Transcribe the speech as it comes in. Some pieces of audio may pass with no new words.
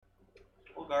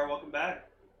Gar, welcome back.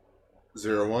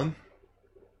 01?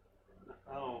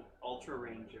 Oh, Ultra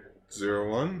Ranger.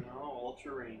 01? No,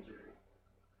 Ultra Ranger.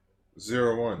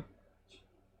 01.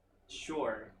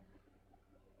 Sure.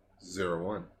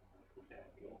 01. Okay,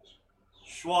 cool.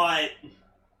 Schwat.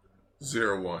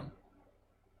 01.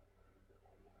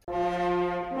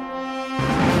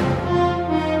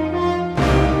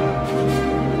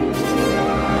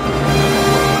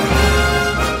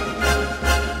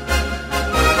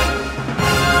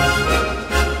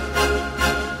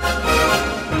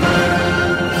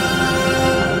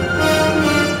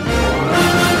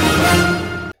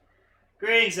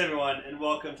 Greetings, everyone, and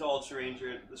welcome to Ultra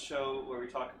Ranger, the show where we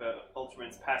talk about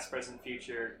Ultraman's past, present,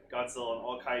 future, Godzilla, and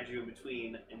all kaiju in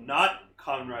between, and not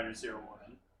Kamen Rider 01.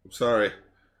 I'm sorry.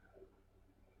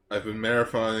 I've been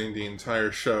marathoning the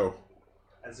entire show.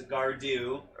 As a Gar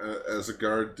do. As a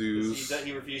guard dues.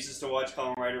 He refuses to watch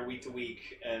Kamen Rider week to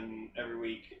week, and every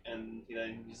week, and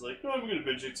he's like, no, I'm going to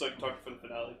binge it so I can talk for the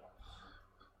finale.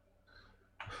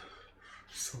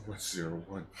 So what's 01?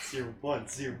 01, 01,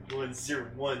 01,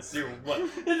 01.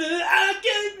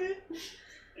 Anyways,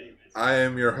 I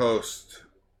am your host,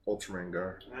 Ultraman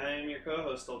Gar. I am your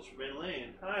co-host, Ultraman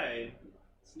Lane. Hi.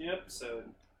 It's a new episode.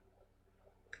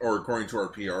 Or according to our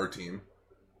PR team,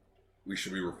 we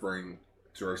should be referring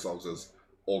to ourselves as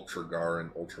Ultra Gar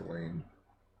and Ultra Lane.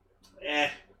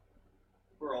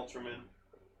 We're Ultraman.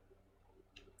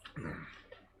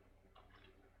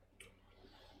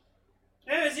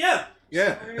 Anyways, yeah.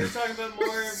 Yeah. We're going to talk about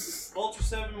more Ultra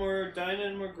 7, more Dyna,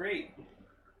 and more Great.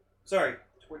 Sorry,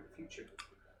 toward the future.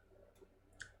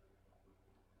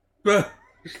 I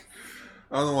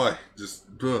don't know why. Just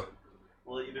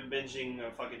Well, you've been binging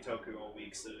fucking Toku all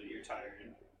week, so you're tired.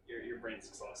 Your brain's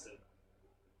exhausted.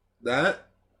 that.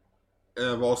 And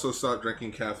I've also stopped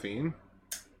drinking caffeine.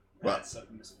 That's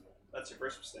your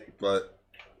first mistake. But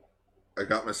I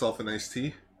got myself an iced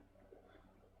tea.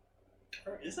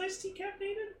 Is iced tea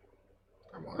caffeinated?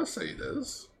 I want to say it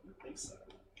is. I don't think so.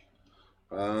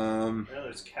 Um. I know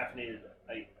there's caffeinated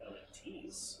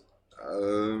teas.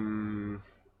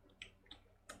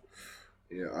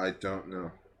 Yeah, I don't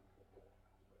know.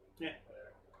 Yeah,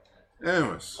 whatever.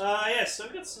 Anyways. So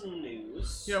we got some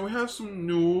news. Yeah, we have some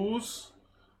news.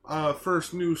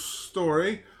 First news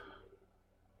story.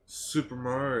 Super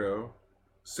Mario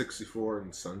 64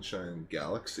 and Sunshine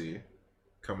Galaxy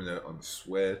coming out on the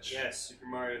Switch. Yes, Super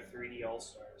Mario 3D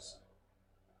All-Stars.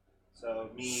 So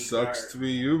Sucks to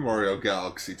be you, Mario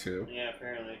Galaxy 2. Yeah,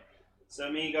 apparently.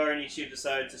 So me, Gar, and Ichigo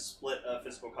decided to split a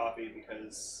physical copy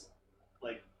because,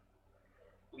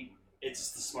 it's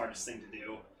just the smartest thing to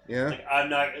do. Yeah?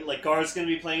 I'm not, Gar's gonna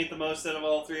be playing it the most out of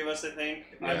all three of us, I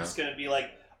think. Yeah. I'm just gonna be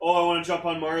like, oh, I want to jump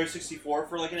on Mario 64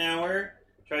 for an hour.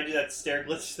 Try to do that stair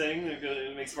glitch thing.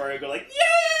 It makes Mario go yeah!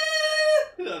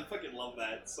 I fucking love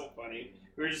that. It's so funny.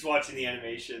 We were just watching the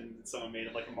animation that someone made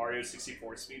of a Mario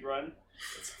 64 speedrun.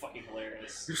 It's fucking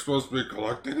hilarious. You're supposed to be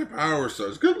collecting the power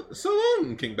stars. Good. So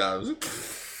long, King Bowser.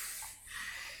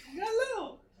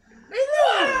 Hello.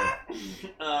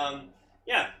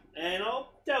 Yeah, and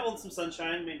I'll dabble in some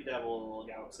Sunshine, maybe dabble in a little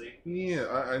Galaxy. Yeah,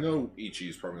 I know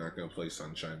Ichi's probably not going to play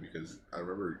Sunshine because I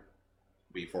remember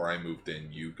before I moved in,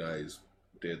 you guys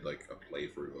did a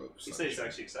playthrough of Sunshine. He said he's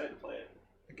actually excited to play it.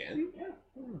 Again? Yeah.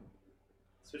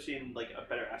 Especially in a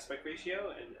better aspect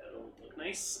ratio, and it'll look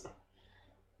nice.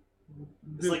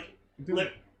 It's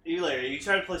you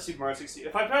try to play Super Mario 64.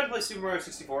 If I tried to play Super Mario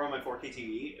 64 on my 4K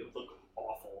TV, it would look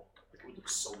awful. It would look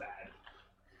so bad.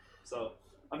 So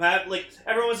I'm happy.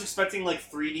 Everyone was expecting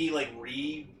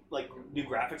 3D new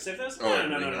graphics. No.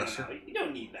 You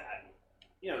don't need that.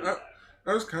 You don't need that.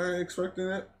 I was kind of expecting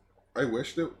it. I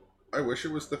wish it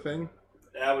was the thing.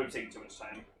 That would have taken too much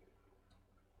time.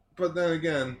 But then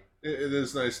again, it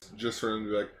is nice just for them to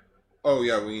be like, oh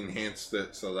yeah, we enhanced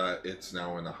it so that it's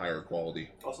now in a higher quality.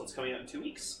 Also, it's coming out in 2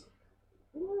 weeks.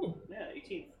 Ooh. Yeah,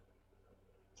 18th.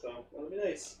 So, that'll be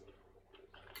nice.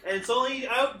 And it's only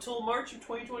out until March of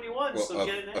 2021, Well, so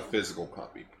get it now. A physical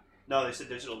copy. No, they said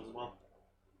digital as well.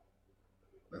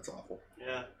 That's awful.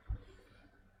 Yeah.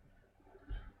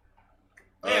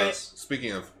 Anyways.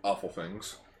 Speaking of awful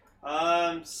things.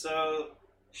 So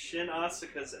Shin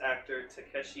Asuka's actor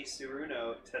Takeshi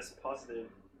Tsuruno tests positive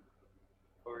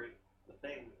for the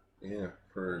thing. Yeah,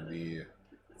 for the...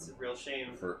 It's a real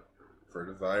shame. For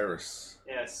the virus.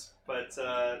 Yes, but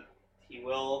he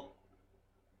will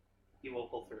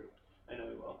pull through. I know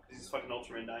he will, because he's fucking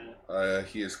Ultraman Dyna.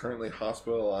 He is currently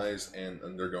hospitalized and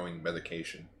undergoing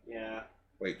medication. Yeah.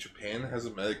 Wait, Japan has a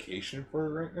medication for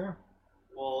it right now?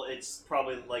 Well, it's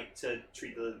probably to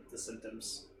treat the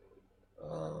symptoms.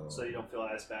 So you don't feel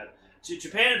as bad.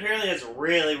 Japan apparently has a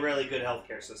really, really good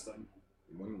healthcare system.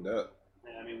 Wouldn't that?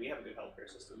 Yeah, I mean, we have a good healthcare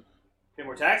system. Pay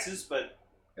more taxes, but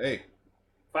Hey,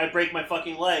 if I break my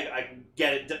fucking leg, I can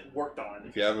get it worked on.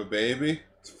 if you have a baby,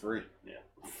 it's free. Yeah.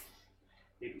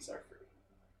 Babies are free.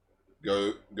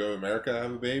 Go to America,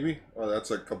 have a baby. Oh,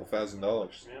 that's like a couple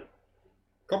 $1,000. Yeah.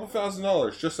 Couple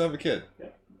 $1,000 just to have a kid. Yeah.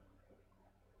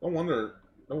 No wonder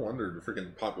the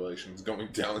freaking population's going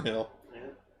downhill. Yeah.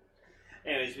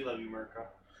 Anyways, we love you, America.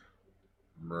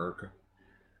 America.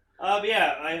 But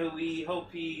yeah, we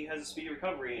hope he has a speedy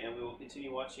recovery, and we will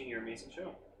continue watching your amazing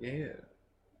show. Yeah.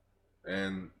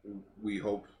 And we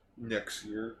hope next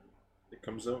year it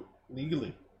comes out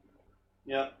legally.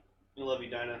 Yep. We love you,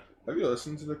 Dinah. Have you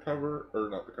listened to the cover, or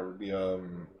not the cover,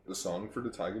 the song for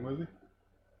the Tiger movie?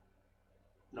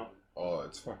 No. Oh,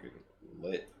 it's fucking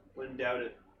lit. Wouldn't doubt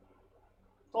it.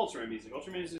 It's Ultraman music.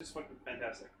 Ultraman music is fucking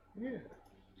fantastic. Yeah.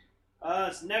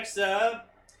 So next up,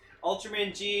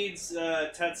 Ultraman Geed's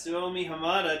Tatsuomi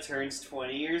Hamada turns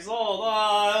 20 years old.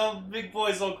 Oh, big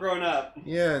boy's all grown up.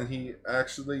 Yeah, and he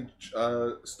actually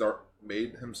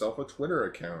made himself a Twitter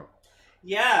account.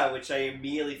 Yeah, which I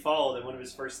immediately followed, and one of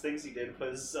his first things he did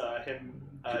was him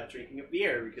drinking a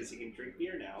beer, because he can drink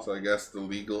beer now. So I guess the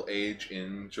legal age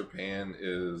in Japan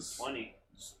is 20.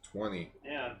 20.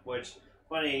 Yeah, which,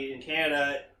 funny, in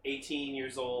Canada, 18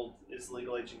 years old is the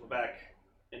legal age in Quebec,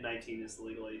 and 19 is the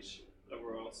legal age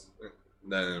everywhere else.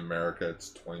 Then in America, it's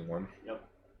 21. Yep.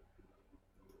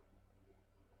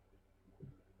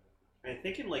 And I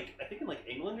think in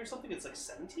England or something, it's like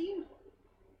 17.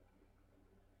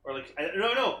 Or like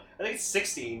no, I think it's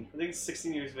 16. I think it's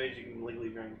 16 years of age you can legally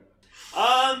drink.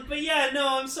 But yeah,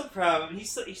 no, I'm so proud of him.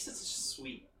 He's such a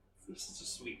sweet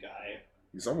guy.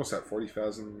 He's almost at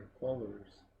 40,000 followers.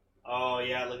 Oh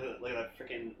yeah, look at that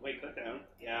freaking click down.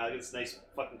 Yeah, look at this nice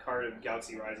fucking card of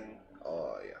Galaxy Rising.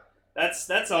 Oh yeah.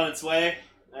 That's on its way.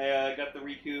 I got the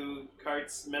Riku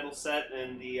cards medal set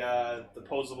and the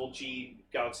posable G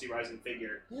Galaxy Rising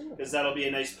figure, because that'll be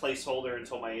a nice placeholder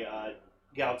until my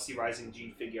Galaxy Rising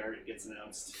G figure art gets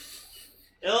announced.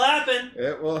 It'll happen.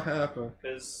 It will happen.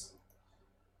 Because,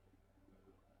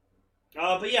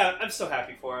 but yeah, I'm so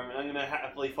happy for him, and I'm gonna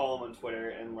happily follow him on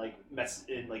Twitter and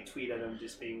tweet at him,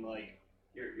 just being like,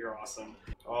 "You're awesome."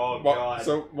 Oh god.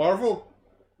 So Marvel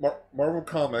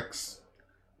Comics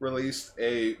released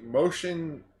a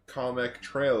motion comic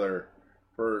trailer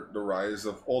for The Rise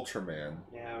of Ultraman.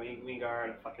 Yeah, we got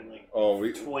a fucking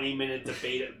 20-minute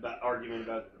argument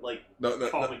about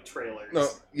comic trailers. No,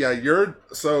 yeah,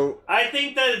 I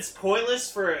think that it's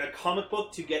pointless for a comic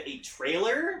book to get a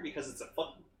trailer because it's a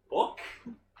fucking book.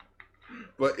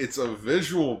 But it's a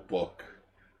visual book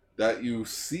that you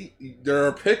see. There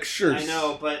are pictures. I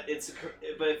know, but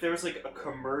but if there was like a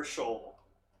commercial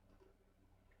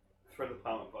for the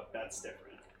comic book, that's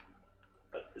different.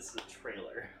 But this is a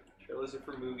trailer. Trailers are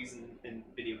for movies and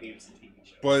video games and TV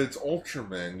shows. But it's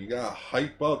Ultraman. You gotta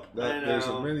hype up that there's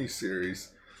a miniseries.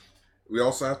 We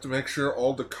also have to make sure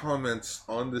all the comments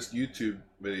on this YouTube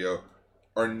video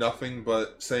are nothing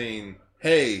but saying,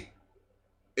 "Hey,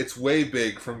 it's way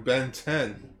big from Ben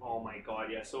 10." Oh my god,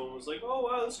 yeah. Someone was like, "Oh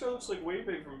wow, this guy looks like way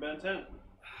big from Ben 10."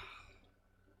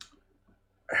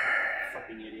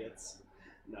 Fucking idiots.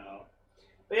 No.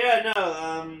 But yeah,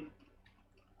 no,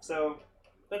 so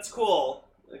that's cool.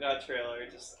 I got a trailer.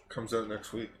 It just comes out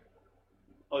next week.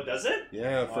 Oh, does it?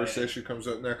 Yeah, first issue comes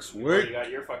out next You week. You got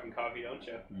your fucking copy, don't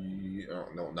you? Yeah, oh,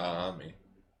 no, not me.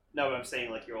 No, but I'm saying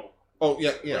your old. Oh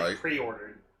yeah, like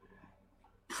pre-ordered.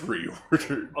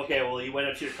 Pre-ordered. Okay, well, you went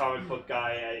up to your comic book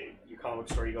guy at your comic book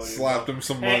store. You go, slapped him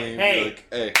some money. Hey, like,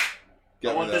 hey,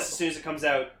 I want this as soon as it comes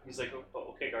out. He's like,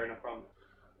 oh, okay, Gar, no problem.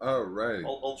 Oh right.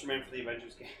 Ultraman for the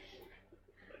Avengers game.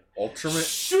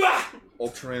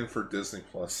 Ultraman for Disney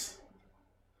Plus.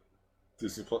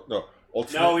 Disney Plus? No.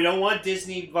 Ultraman. No, we don't want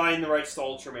Disney buying the rights to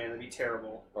Ultraman. That'd be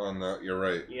terrible. Oh, no, you're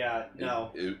right. Yeah,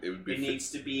 no. It would be. It needs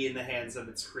to be in the hands of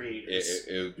its creators.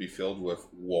 It would be filled with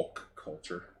woke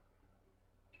culture.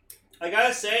 I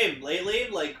gotta say, lately,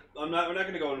 we're not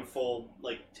gonna go into full,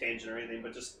 tangent or anything,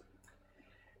 but just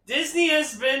Disney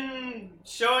has been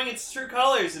showing its true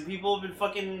colors, and people have been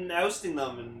fucking ousting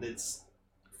them, and it's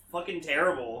fucking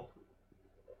terrible.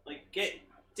 Get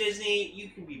Disney, you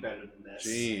can be better than this.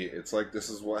 Gee, it's like this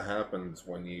is what happens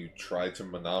when you try to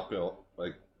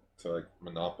monopolize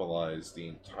the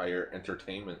entire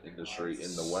entertainment industry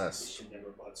in the West. You should never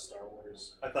bought Star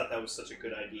Wars. I thought that was such a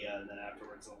good idea, and then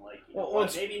afterwards I'm like,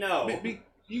 maybe no.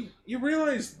 You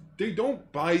realize they don't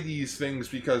buy these things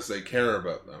because they care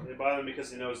about them. They buy them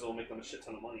because they know it'll make them a shit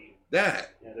ton of money. Yeah,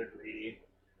 they're greedy.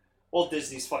 Walt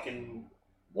Disney's turning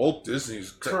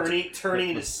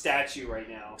into statue right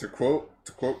now. To quote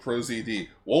ProZD,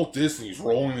 Walt Disney's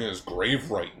rolling in his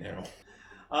grave right now.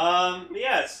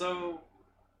 Yeah, so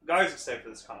Gar's excited for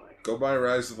this comic. Go buy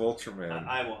Rise of Ultraman.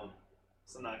 I won't.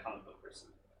 So I'm not a comic book person.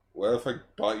 What if I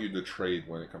bought you the trade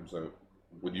when it comes out?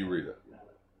 Would you read it? No.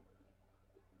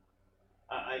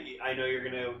 I know you're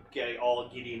gonna get all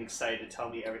giddy and excited to tell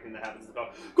me everything that happens in the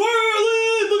comic.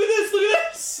 Garland, look at this! Look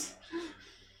at this!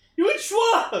 You went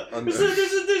Schwa!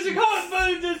 There's a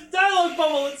comment, there's a dialogue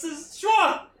bubble that says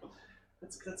Schwa!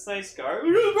 That's nice, Gar.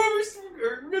 We're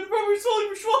probably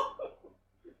selling for Schwa!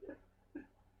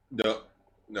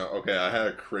 No, okay, I had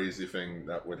a crazy thing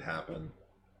that would happen.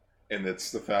 And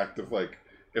it's the fact of, like,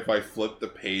 if I flip the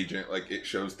page and, like, it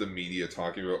shows the media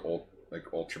talking about,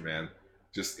 Ultraman,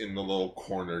 just in the little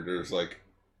corner, there's, like,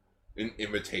 an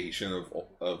imitation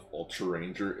of Ultra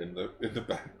Ranger in the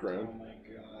background. Oh my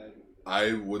god.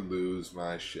 I would lose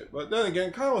my shit. But then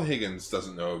again, Kyle Higgins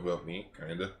doesn't know about me,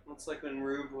 kinda. It's like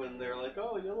when they're like,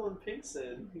 oh, Yellow and Pink's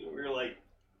in. We were like,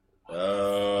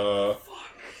 fuck.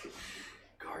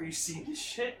 Gar, you seen this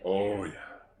shit? Oh, yeah.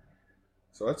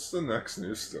 So that's the next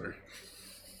news story.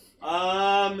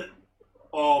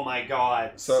 Oh my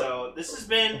god. So So this has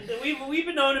been we've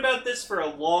been knowing about this for a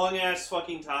long ass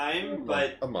fucking time,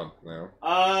 but a month now.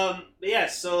 yeah,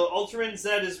 so Ultraman Z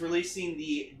is releasing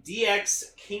the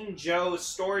DX King Joe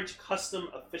storage custom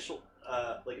official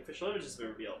images have been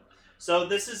revealed. So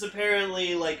this is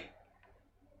apparently like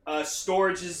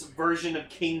Storage's version of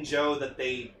King Joe that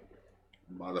they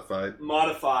modify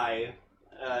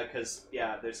because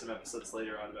yeah, there's some episodes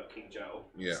later on about King Joe.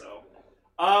 Yeah. So,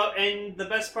 and the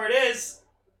best part is,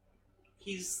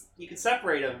 you can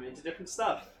separate him into different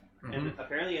stuff, and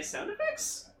apparently he has sound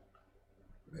effects.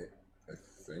 I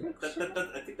think.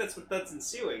 I think that's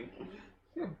ensuing.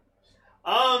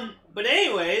 But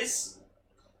anyways,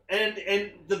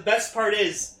 and the best part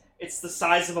is, it's the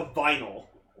size of a vinyl.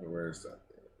 Where is that?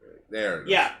 Right there. It is.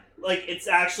 Yeah, like it's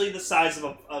actually the size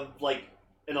of like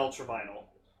an ultra vinyl.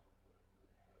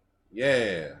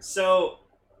 Yeah. So,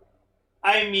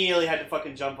 I immediately had to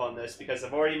fucking jump on this because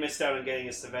I've already missed out on getting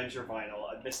a Scavenger vinyl.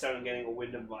 I've missed out on getting a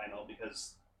Wyndham vinyl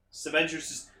because Scavenger's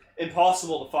just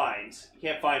impossible to find. You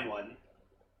can't find one.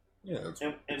 Yeah,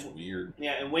 it's weird.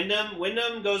 Yeah, and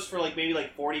Wyndham goes for like maybe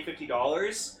like $40,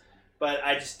 $50, but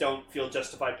I just don't feel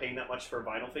justified paying that much for a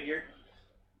vinyl figure.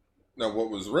 Now, what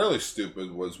was really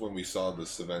stupid was when we saw the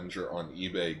Scavenger on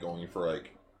eBay going for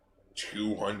like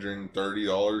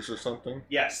 $230 or something.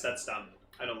 Yes, that's dumb.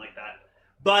 I don't like that.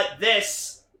 But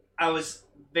this, I was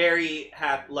very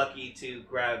lucky to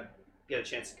get a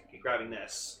chance of grabbing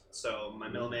this. So my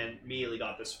middleman immediately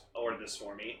ordered this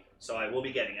for me. So I will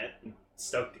be getting it. I'm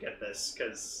stoked to get this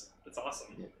because it's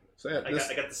awesome. Yeah. So yeah, I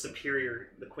got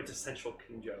the quintessential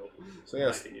King Joe. So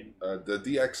yes, the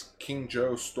DX King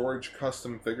Joe storage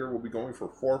custom figure will be going for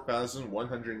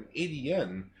 4,180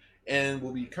 yen, and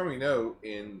will be coming out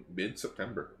in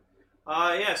mid-September.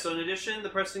 Yeah, so in addition, the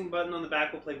pressing button on the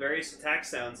back will play various attack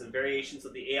sounds and variations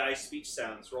of the AI speech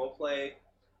sounds. Roleplay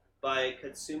by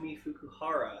Katsumi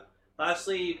Fukuhara.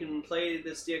 Lastly, you can play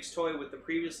this DX toy with the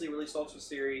previously released Ultra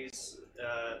Series,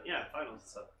 finals and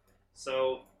stuff.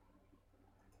 So,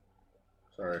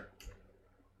 sorry.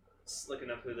 Just looking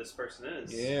up who this person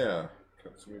is. Yeah,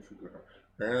 Katsumi Fukuhara.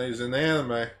 Apparently he's in the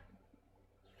anime.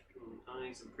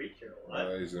 He's in Precure.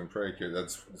 He's in Precure.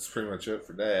 That's pretty much it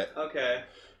for that. Okay.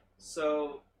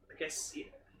 So, I guess...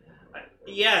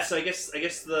 Yeah, so I guess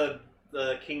the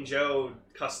King Joe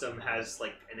custom has,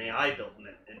 like, an AI built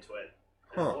into it.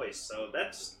 And a voice, so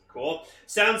that's cool.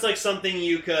 Sounds like something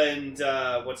Yuka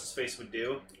and, what's-his-face would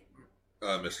do.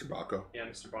 Mr. Bako. Yeah,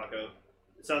 Mr. Bako.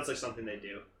 It sounds like something they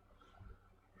do.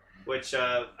 Which,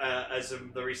 as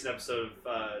of the recent episode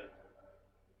of,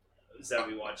 that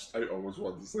we watched... I almost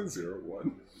wanted to say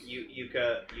 01.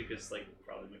 Yuka's, like,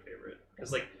 probably my favorite.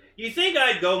 Because, like, you think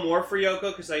I'd go more for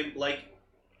Yoko because I like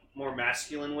more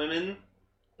masculine women,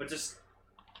 but just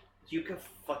Yuka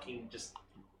fucking just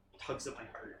tugs at my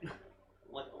heart.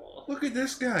 Like, oh. Look at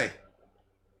this guy.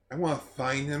 I want to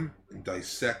find him and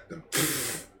dissect him.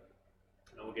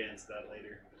 And we'll get into that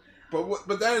later.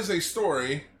 But that is a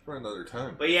story for another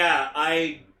time. But yeah,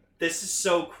 this is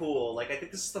so cool. Like, I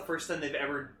think this is the first time they've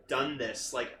ever done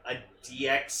this. Like, a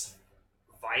DX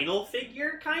vinyl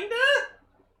figure, kinda?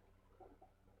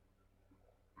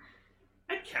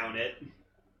 I'd count it.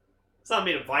 It's not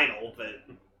made of vinyl, but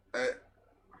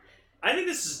I think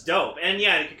this is dope. And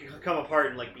yeah, it could come apart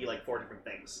and like be like 4 different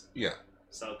things. Yeah.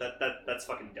 So that's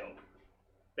fucking dope.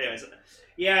 But anyways,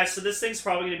 yeah. So this thing's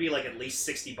probably gonna be like at least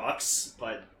 $60,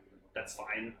 but that's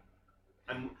fine.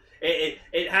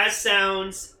 It has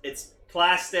sounds. It's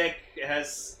plastic. It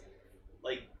has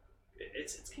like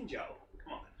it's King Joe.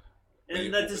 Come on.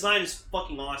 And that design is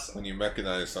fucking awesome. When you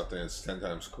mechanize something, it's 10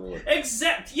 times cooler.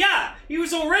 Yeah! He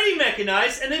was already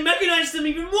mechanized, and they mechanized him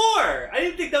even more! I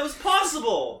didn't think that was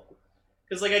possible!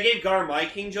 Because, like, I gave Gar my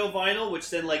King Joe vinyl, which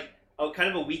then, like, kind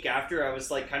of a week after, I was,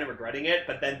 like, kind of regretting it,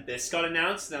 but then this got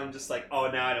announced, and I'm just like, oh,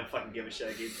 now I don't fucking give a shit.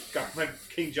 I gave Gar my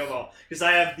King Joe vinyl, because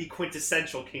I have the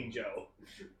quintessential King Joe.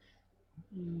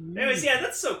 Anyways, yeah,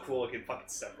 that's so cool it can fucking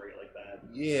separate like that.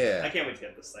 Yeah. I can't wait to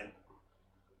get this thing.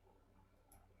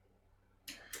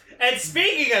 And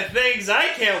speaking of things I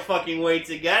can't fucking wait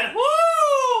to get,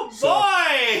 woo,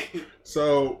 boy!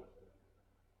 So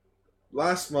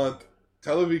last month,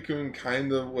 Television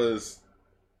kind of was,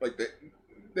 like,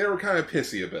 they were kind of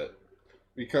pissy a bit.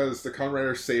 Because the Kamen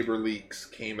Rider Saber leaks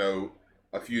came out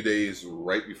a few days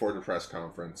right before the press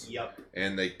conference. Yep.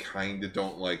 And they kind of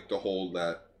don't like the whole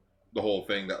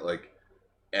thing that, like,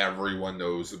 everyone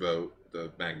knows about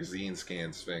the magazine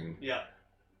scans thing. Yeah.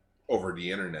 Over the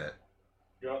internet.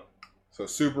 Yep. So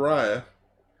Tsuburaya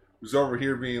was over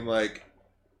here being like,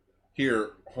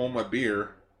 "Here, hold my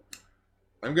beer.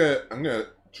 I'm gonna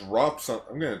drop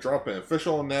an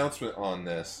official announcement on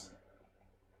this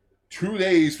 2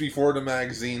 days before the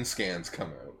magazine scans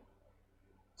come out."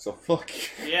 So fuck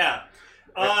you. Yeah.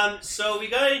 So we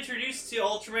got introduced to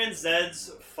Ultraman Zed's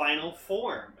final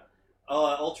form.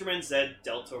 Ultraman Zed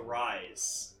Delta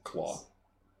Rise. Claw.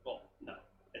 Well, no.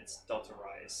 It's Delta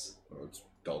Rise. Oh, it's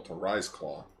Delta Rise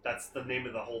Claw. That's the name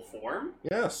of the whole form?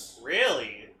 Yes.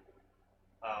 Really?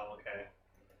 Oh, okay.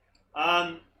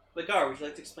 But Gar, would you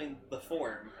like to explain the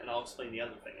form, and I'll explain the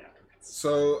other thing afterwards.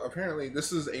 So apparently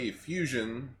this is a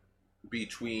fusion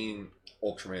between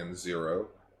Ultraman Zero,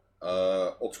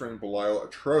 Ultraman Belial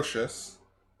Atrocious,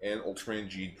 and Ultraman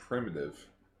G Primitive.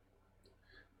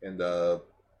 And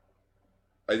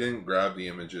I didn't grab the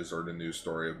images or the news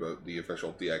story about the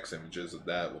official DX images of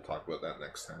that. We'll talk about that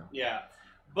next time. Yeah.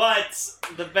 But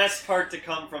the best part to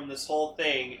come from this whole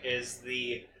thing is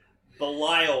the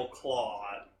Belial Claw.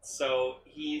 So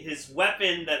his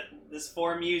weapon that this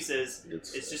form uses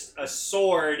is just a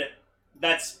sword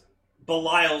that's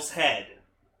Belial's head.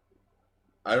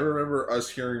 I remember us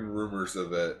hearing rumors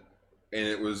of it, and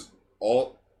it was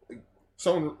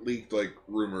someone leaked like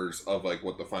rumors of like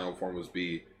what the final form was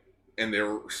be, and they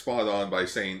were spot on by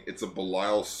saying it's a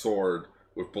Belial sword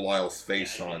with Belial's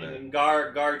face on it. And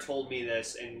Gar told me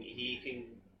this, and he can,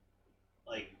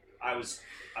 like, I was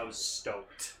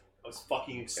stoked. I was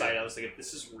fucking excited. I was like, if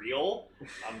this is real,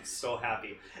 I'm so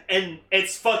happy. And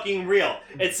it's fucking real.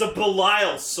 It's a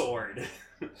Belial sword.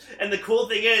 And the cool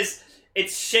thing is,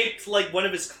 it's shaped like one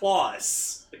of his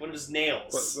claws. Like one of his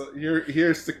nails. But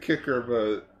here's the kicker,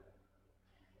 but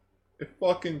it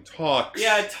fucking talks.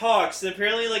 Yeah, it talks. And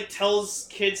apparently, like, tells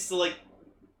kids to, like,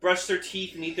 brush their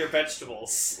teeth and eat their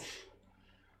vegetables.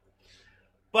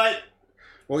 But...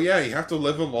 Well, yeah, you have to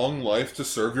live a long life to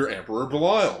serve your Emperor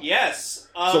Belial. Yes.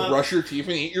 So brush your teeth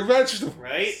and eat your vegetables.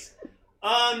 Right?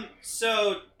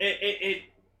 So, I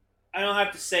don't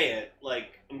have to say it.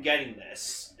 Like, I'm getting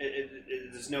this.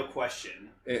 There's no question.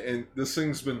 And this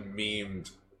thing's been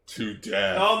memed to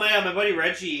death. Oh, man, my buddy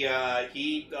Reggie,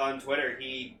 he, on Twitter,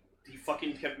 he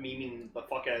fucking kept memeing the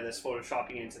fuck out of this,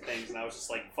 photoshopping into things, and I was just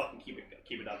like, fucking keep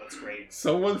it up, that's great.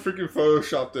 Someone freaking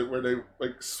photoshopped it where they,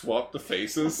 like, swapped the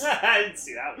faces. I didn't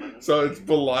see that one. So it's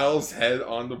Belial's head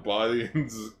on the body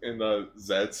and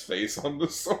Zed's face on the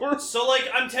sword. So, like,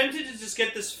 I'm tempted to just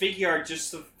get this figure art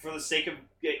just for the sake of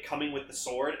it coming with the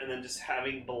sword, and then just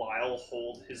having Belial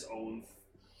hold his own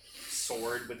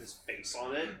sword with his face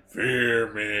on it.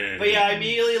 Fear me. But yeah, I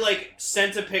immediately, like,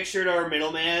 sent a picture to our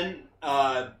middleman,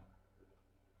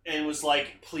 and was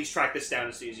like, please track this down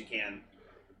as soon as you can.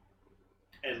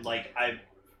 And, like,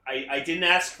 I didn't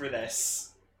ask for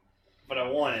this, but I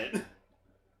want it.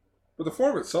 But the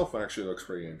form itself actually looks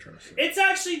pretty interesting. It's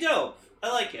actually dope.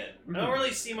 I like it. Mm-hmm. I don't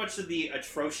really see much of the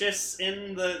atrocious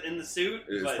in the suit.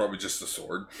 It's probably just a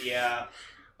sword. Yeah.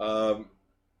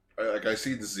 I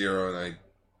see the Zero and I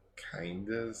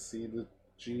kinda see the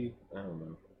G. I don't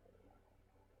know.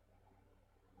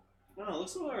 I don't know, it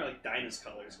looks more like Dinah's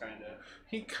colors, kind of.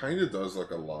 He kind of does look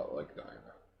a lot like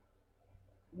Dinah.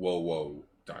 Whoa,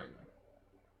 Dinah.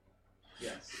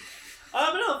 Yes.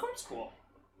 But no, the form's cool.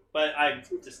 But I'm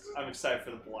excited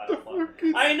for the Belial form.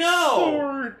 I know!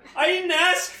 Sword. I didn't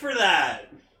ask for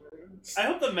that! I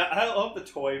hope the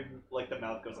toy, like, the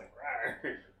mouth goes like,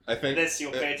 rawr. I think This,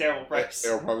 you'll pay a terrible price.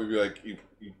 It'll probably be like, you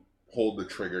hold the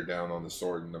trigger down on the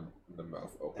sword and the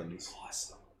mouth opens. That'd be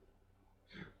awesome.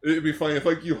 It'd be funny if,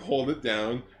 like, you hold it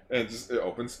down and it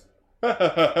opens.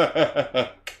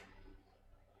 I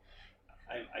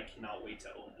cannot wait to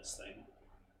own this thing.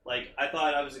 Like, I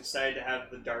thought I was excited to have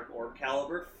the Dark Orb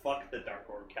Caliber. Fuck the Dark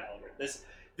Orb Caliber.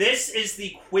 This is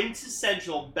the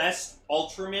quintessential best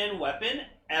Ultraman weapon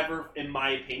ever, in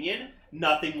my opinion.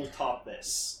 Nothing will top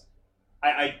this.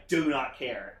 I do not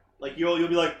care. Like, you'll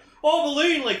be like, oh,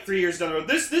 Valine, like 3 years down the road.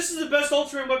 This is the best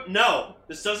Ultraman weapon. No,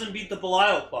 this doesn't beat the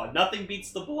Belial Claw. Nothing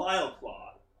beats the Belial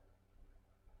Claw.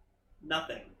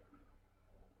 Nothing.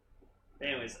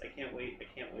 Anyways, I can't wait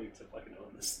to fucking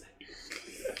own this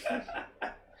thing.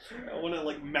 I want to,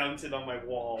 like, mount it on my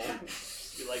wall.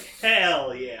 Be like,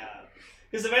 hell yeah.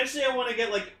 Because eventually I want to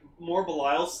get, like, more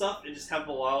Belial stuff and just have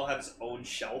Belial have his own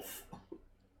shelf.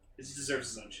 He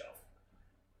deserves his own shelf.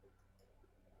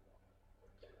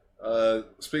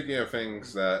 Speaking of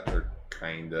things that are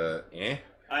kinda eh.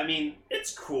 I mean,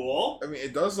 it's cool. I mean,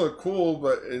 it does look cool,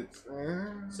 but it's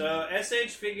So,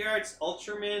 SH Figuarts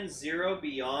Ultraman Zero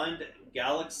Beyond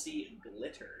Galaxy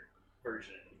Glitter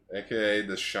version. AKA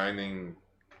the Shining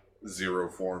Zero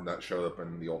form that showed up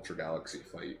in the Ultra Galaxy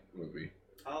Fight movie.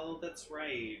 Oh, that's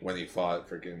right. When he fought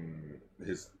freaking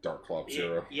his Dark Claw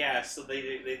Zero. Yeah, so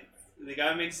they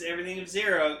gotta mix everything of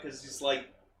Zero, because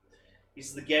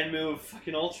he's the Genmu of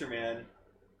fucking Ultraman.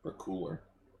 But cooler.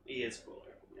 He is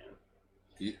cooler,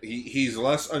 yeah. He's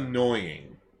less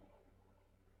annoying.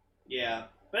 Yeah.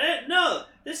 But no,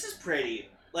 this is pretty.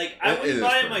 Like, I wouldn't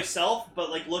buy it myself,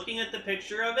 but like looking at the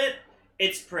picture of it,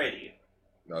 it's pretty.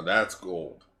 No, that's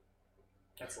gold.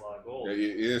 That's a lot of gold. Yeah,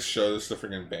 you just show this to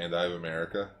freaking Bandai of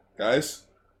America. Guys,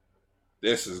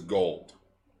 this is gold.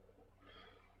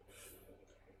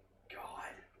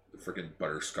 God. The freaking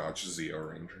Butterscotch Zeo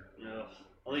Ranger. Ugh.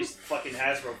 At least fucking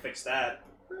Hasbro fixed that.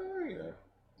 Yeah.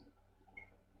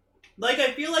 Like,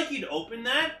 I feel like you'd open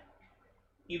that,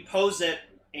 you pose it,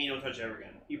 and you don't touch it ever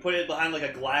again. You put it behind like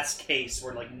a glass case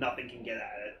where like nothing can get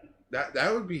at it.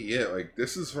 That would be it. Like,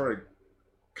 this is for like,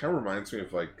 kind of reminds me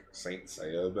of like Saint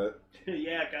Seiya a bit.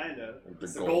 Yeah, kind of. Like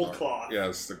It's the gold claw. Yeah,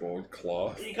 it's the gold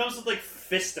claw. It comes with like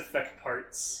fist effect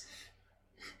parts.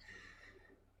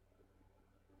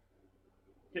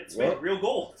 It's made real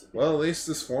gold. Well, at least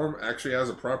this form actually has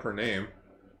a proper name.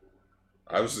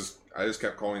 I just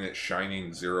kept calling it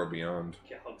Shining Zero Beyond.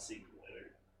 Galaxy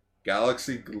Glitter.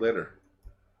 Galaxy Glitter.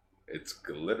 It's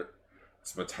glitter.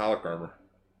 It's metallic armor.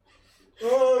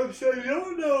 Oh, so you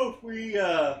don't know if we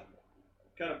got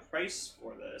a price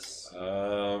for this.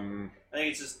 I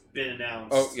think it's just been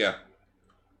announced. Oh yeah.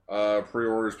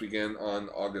 Pre-orders begin on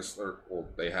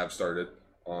they have started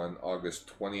on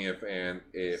August 20th, and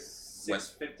it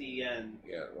 650 yen.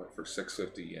 Yeah, it went for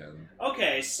 650 yen.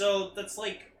 Okay, so that's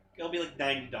like it'll be like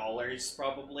 $90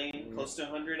 probably, close to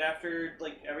 100 after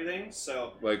like everything.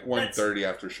 So like 130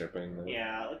 after shipping.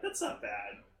 Yeah, like that's not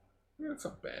bad. Yeah, it's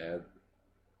not bad.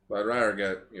 But I'd rather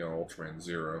get Ultraman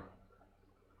Zero.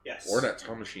 Yes. Or that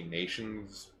Time Machine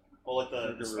Nations. Oh, like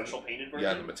the special painted version.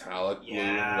 Yeah, the metallic blue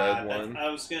and red one. I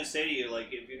was gonna say to you, like,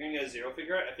 if you're gonna get a Zero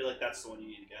figure, I feel like that's the one you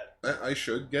need to get. I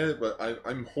should get it, but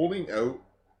I'm holding out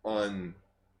on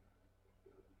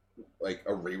like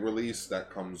a re-release that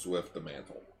comes with the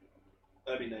mantle.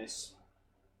 That'd be nice.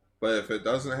 But if it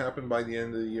doesn't happen by the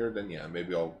end of the year, then yeah,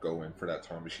 maybe I'll go in for that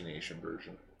Time Machine Nation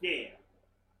version. Yeah.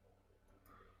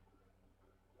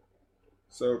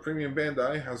 So Premium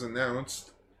Bandai has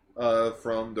announced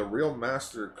from the Real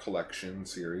Master Collection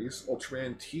series,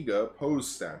 Ultraman Tiga pose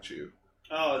statue.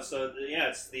 Oh, so yeah,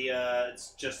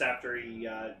 it's just after he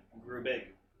grew big.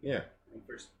 Yeah.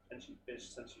 First finished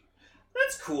Senshi.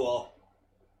 That's cool.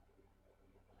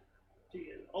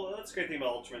 Oh, that's a great thing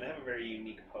about Ultraman. They have a very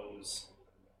unique pose.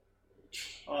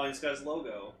 Oh, he's got his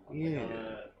logo on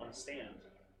a stand.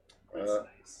 That's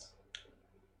nice.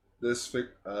 This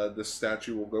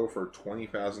statue will go for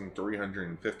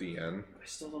 20,350 yen. I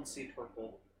still don't see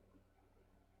purple.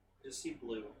 I just see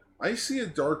blue. I see a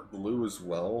dark blue as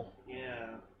well.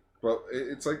 Yeah. But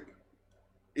it's like,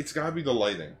 it's gotta be the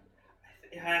lighting.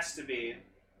 It has to be.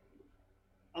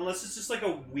 Unless it's just like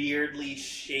a weirdly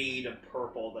shade of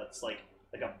purple that's like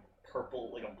a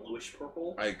purple, like a bluish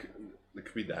purple. It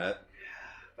could be that.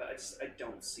 But I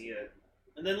don't see it.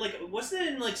 And then, like, wasn't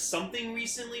it in, like, something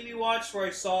recently we watched where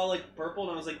I saw, like, purple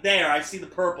and I was like, there, I see the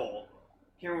purple.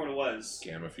 Can't remember what it was.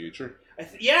 Gamma Future?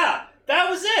 Yeah, that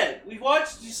was it! You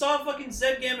saw fucking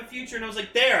Zed Gamma Future and I was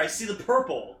like, there, I see the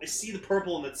purple. I see the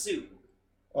purple in that suit.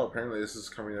 Oh, apparently this is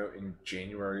coming out in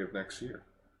January of next year.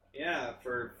 Yeah,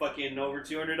 for fucking over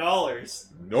 $200.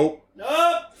 Nope.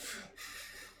 Nope!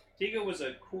 Tiga was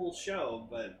a cool show,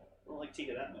 but I don't like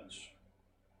Tiga that much.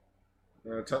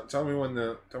 Tell me when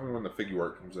the figure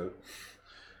art comes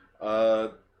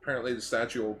out. Apparently the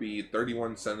statue will be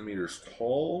 31 centimeters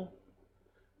tall.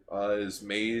 Is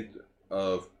made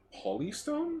of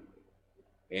polystone,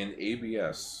 and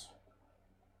ABS.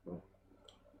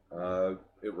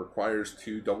 It requires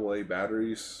 2 AA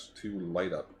batteries to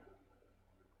light up.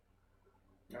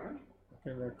 All right.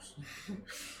 Okay, next.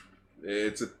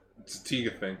 It's a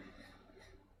Tiga thing.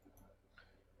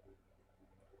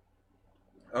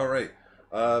 All right.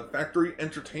 Factory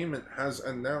Entertainment has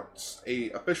announced a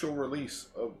official release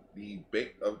of the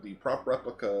prop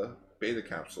replica beta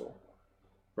capsule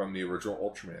from the original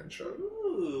Ultraman show.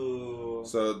 Ooh.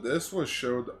 So this was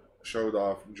showed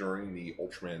off during the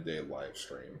Ultraman Day live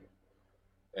stream,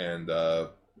 and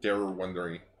they were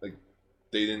wondering, like,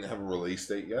 they didn't have a release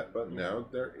date yet, but now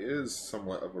there is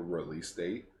somewhat of a release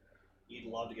date. You'd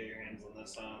love to get your hands on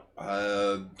this,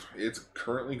 huh? It's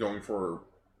currently going for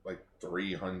like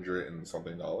 $300 and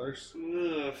something.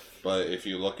 Ugh. But if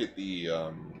you look at the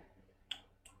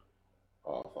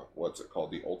what's it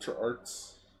called? The Ultra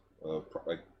Arts,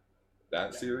 like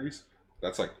that series,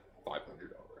 that's like $500.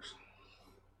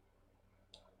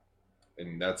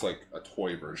 And that's like a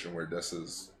toy version, where this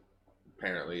is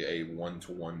apparently a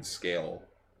 1-to-1 scale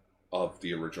of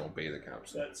the original beta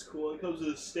capsule. That's cool. It comes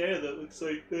with a stand that looks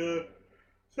like the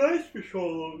Science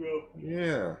Patrol logo.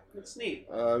 Yeah. That's neat.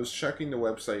 I was checking the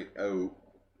website out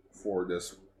for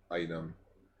this item,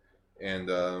 and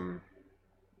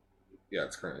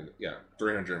it's currently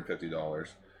 $350.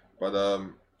 But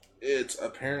it's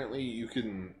apparently you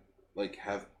can like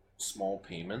have small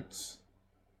payments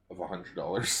of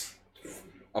 $100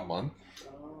 a month.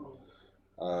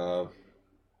 Oh.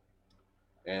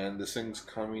 And this thing's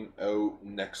coming out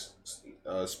next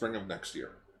spring of next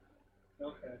year.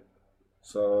 Okay.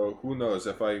 So who knows,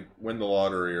 if I win the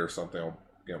lottery or something, I'll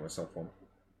get myself one.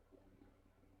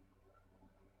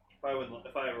 If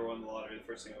I ever won the lottery, the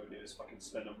first thing I would do is fucking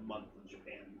spend a month in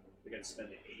Japan. Like, I'd spend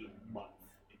a month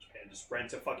in Japan. Just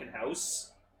rent a fucking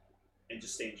house and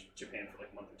just stay in Japan for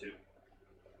like a month or two.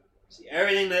 See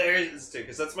everything that there is to,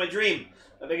 because that's my dream.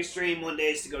 My biggest dream one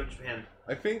day is to go to Japan.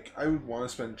 I think I would want to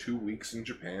spend 2 weeks in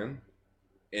Japan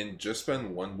and just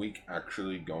spend 1 week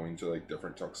actually going to like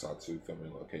different tokusatsu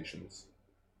filming locations.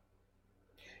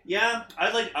 Yeah,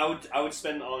 I would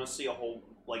spend honestly a whole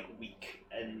like week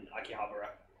in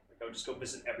Akihabara. Like, I would just go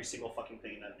visit every single fucking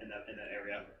thing in that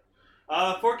area.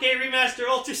 4K remaster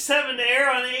Ultra 7 to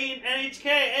air on NHK.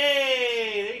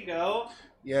 Hey, there you go.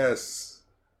 Yes.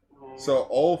 So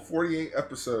all 48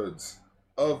 episodes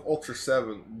of Ultra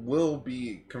 7 will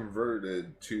be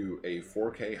converted to a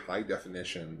 4K high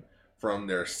definition from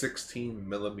their 16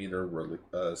 millimeter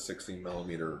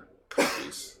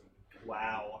copies.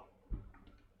 Wow.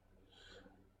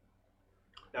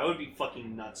 That would be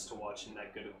fucking nuts to watch in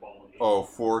that good of quality. Oh,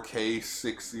 4K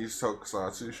 60s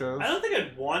tokusatsu shows? I don't think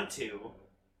I'd want to.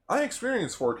 I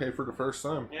experienced 4K for the first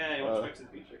time. Yeah, you watch Back to the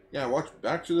Future. Yeah, I watched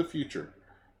Back to the Future.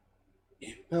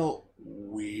 It felt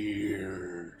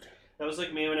weird. That was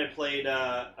like me when I played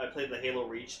the Halo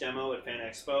Reach demo at Fan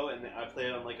Expo, and I played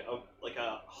it on like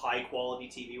a high quality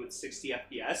TV with 60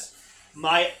 FPS.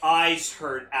 My eyes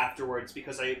hurt afterwards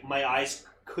because my eyes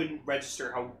couldn't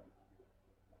register how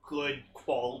good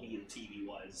quality the TV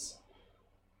was.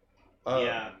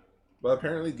 Yeah. But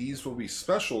apparently these will be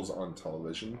specials on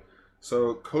television.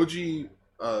 So Koji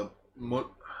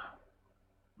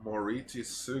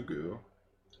Moritsugu.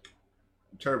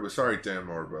 I'm terribly sorry, Dan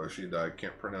Moriboshi, that I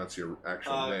can't pronounce your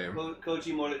actual name.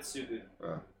 Koji Moritsugu.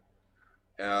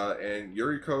 And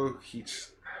Yuriko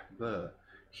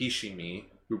Hishimi,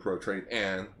 who portrayed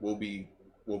Anne, will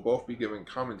both be giving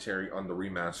commentary on the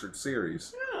remastered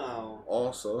series. Oh.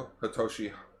 Also,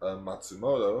 Hitoshi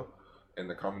Matsumoto and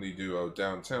the comedy duo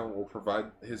Downtown will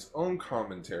provide his own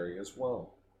commentary as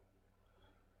well.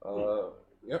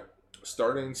 Yep.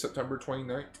 Starting September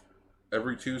 29th,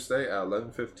 every Tuesday at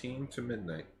 11:15 to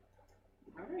midnight.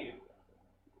 Alright.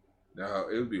 Now,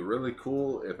 it would be really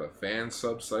cool if a fan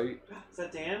sub site... Is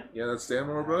that Dan? Yeah, that's Dan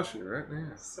Moriboshi, right?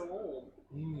 Yeah. So old.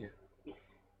 Yeah.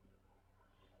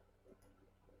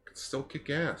 Could still kick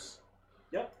ass.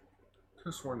 Yep. I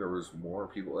just wonder there was more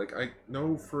people. Like, I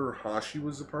know Hashi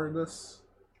was a part of this.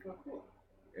 Oh, cool.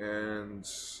 And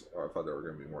I thought there were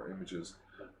going to be more images.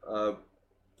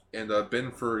 And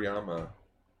Ben Furuyama,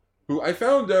 who I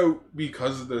found out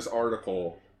because of this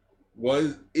article,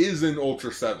 is in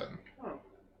Ultra 7. Oh.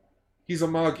 He's a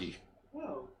Magi.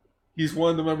 Oh. He's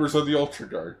one of the members of the Ultra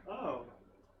Guard. Oh.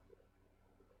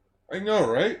 I know,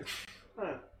 right?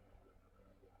 Huh.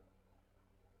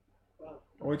 Wow.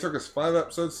 Only took us 5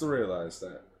 episodes to realize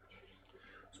that.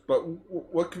 But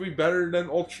what could be better than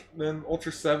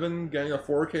Ultra 7 getting a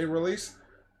 4K release?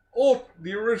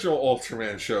 The original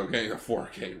Ultraman show getting a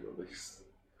 4K release.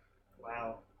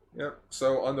 Wow. Yep.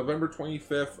 So on November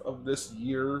 25th of this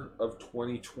year of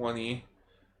 2020,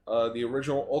 The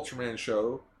original Ultraman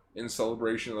show, in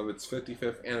celebration of its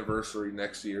 55th anniversary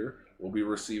next year, will be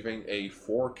receiving a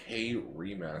 4K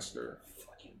remaster.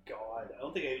 Fucking God. I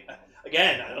don't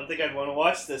think I'd want to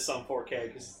watch this on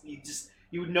 4K because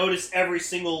you would notice every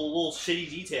single little shitty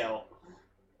detail.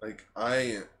 Like,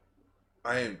 I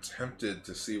am tempted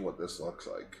to see what this looks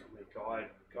like. Oh my God.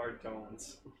 God,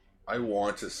 don't. I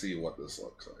want to see what this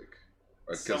looks like.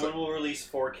 Someone will release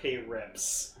 4K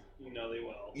rips. You know they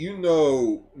will. You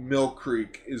know Mill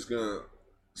Creek is going to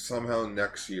somehow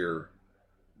next year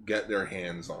get their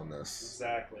hands on this.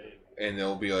 Exactly. And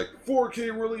they'll be like,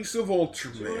 4K release of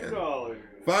Ultraman. $200.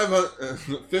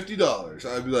 $50.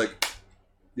 I'd be like,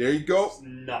 there you go. It's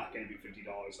not going to be $50,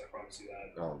 I promise you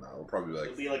that. Oh no, it'll probably be like...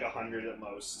 It'll be like $100 at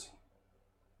most.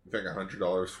 You think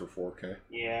 $100 for 4K?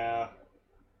 Yeah.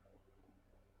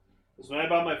 Because when I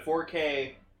bought my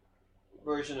 4K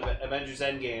version of Avengers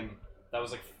Endgame, that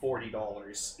was like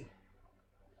 $40.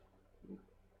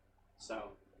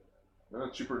 So.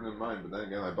 Not cheaper than mine, but then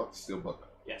again, I bought the Steelbook.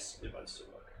 Yes, you did buy the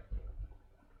Steelbook.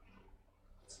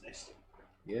 It's nice.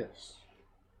 Yes.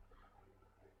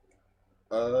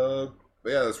 But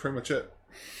yeah, that's pretty much it.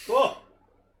 Cool.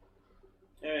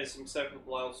 Anyways, I'm excited for the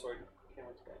Belial sword. Can't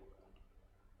wait to play.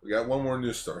 We got one more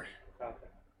news story. Okay.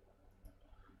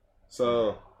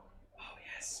 So, Oh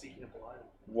yes, speaking of Belial.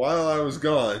 while I was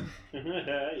gone,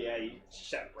 yeah, you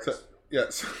shut so,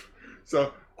 yes.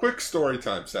 So, quick story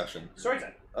time session. Story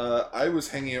time. I was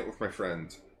hanging out with my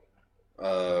friend,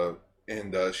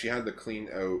 and she had to clean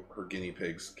out her guinea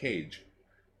pig's cage.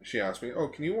 She asked me, "Oh,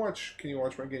 can you watch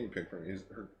my guinea pig for me?"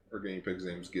 Her guinea pig's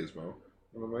name's Gizmo,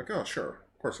 and I'm like, "Oh, sure,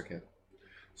 of course I can."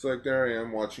 So like there I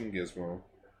am watching Gizmo,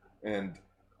 and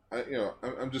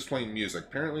I'm just playing music.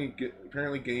 Apparently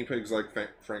guinea pigs like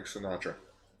Frank Sinatra.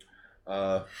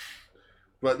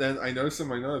 But then I noticed in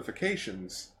my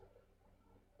notifications,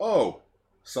 oh,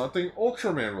 something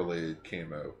Ultraman related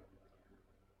came out.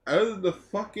 Out of the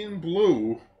fucking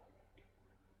blue,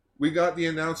 we got the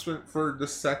announcement for the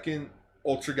second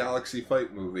Ultra Galaxy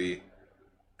Fight movie,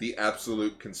 The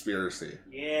Absolute Conspiracy.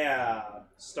 Yeah,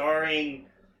 starring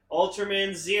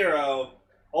Ultraman Zero,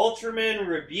 Ultraman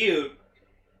Rebuke,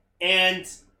 and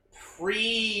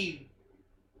Ray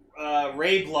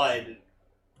Blood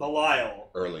Belial.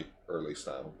 Early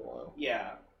style Belial.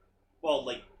 Yeah. Well,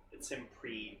 like, it's him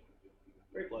Ray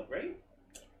Blood, right?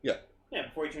 Yeah. Yeah,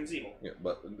 before he turns evil. Yeah,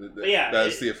 but yeah, that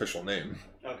is the official name.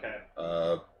 Okay.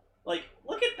 Like,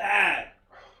 look at that!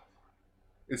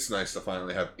 It's nice to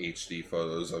finally have HD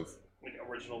photos of... Like,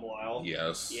 original Belial?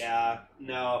 Yes. Yeah,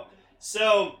 no.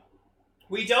 So,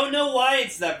 we don't know why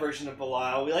it's that version of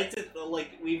Belial. We like to,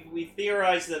 we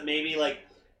theorized that maybe,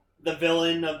 the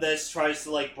villain of this tries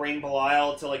to, bring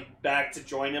Belial to, back to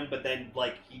join him, but then,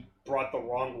 he brought the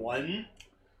wrong one.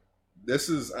 This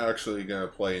is actually going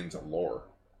to play into lore.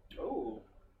 Oh.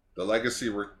 The Legacy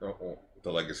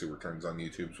Returns on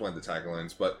YouTube is one of the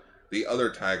taglines, but the other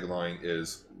tagline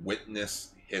is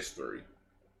Witness History.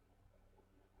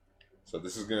 So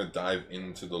this is going to dive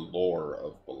into the lore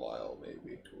of Belial,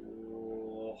 maybe.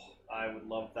 Oh, I would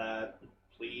love that.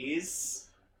 Please?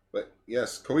 But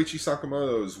yes, Koichi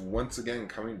Sakamoto is once again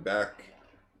coming back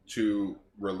to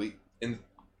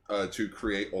to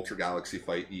create Ultra Galaxy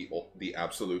Fight, the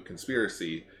Absolute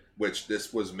Conspiracy, which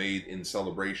this was made in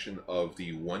celebration of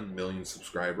the 1 million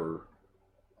subscriber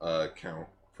count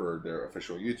for their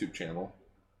official YouTube channel.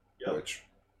 Yep. Which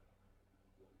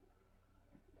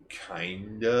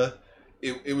kinda...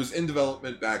 It was in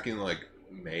development back in,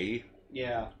 May.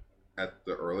 Yeah. At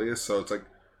the earliest, so it's like,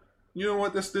 you know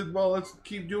what, this did well, let's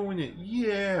keep doing it.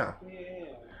 Yeah. Yeah.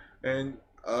 And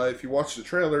if you watch the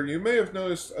trailer, you may have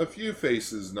noticed a few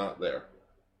faces not there.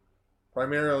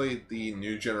 Primarily the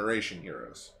new generation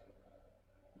heroes.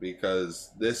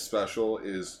 Because this special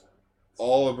is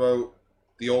all about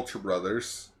the Ultra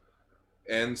Brothers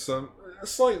and some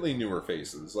slightly newer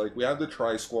faces. Like, we have the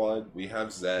Tri-Squad, we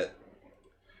have Zet.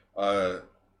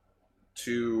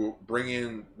 To bring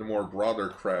in the more broader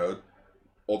crowd,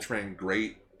 Ultraman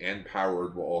Great and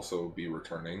Powered will also be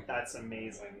returning. That's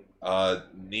amazing.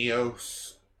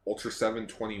 Neos, Ultra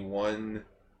 721,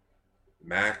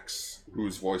 Max,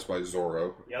 who's voiced by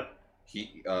Zoro. Yep.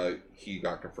 He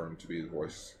got confirmed to be the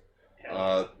voice.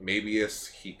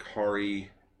 Mabius, Hikari,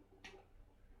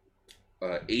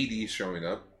 80 showing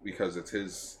up because it's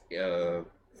his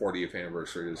 40th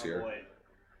anniversary this year. Boy.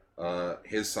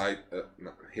 His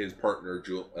partner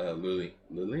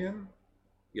Lillian,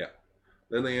 yeah,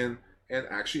 Lillian, and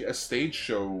actually a stage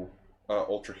show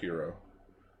Ultra Hero.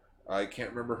 I can't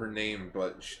remember her name,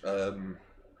 but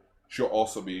she'll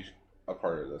also be a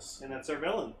part of this. And that's our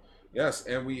villain. Yes,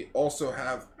 and we also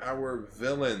have our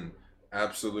villain,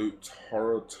 Absolute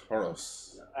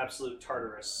Tartarus. Absolute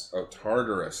Tartarus. Oh,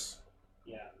 Tartarus.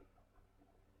 Yeah.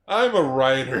 I'm a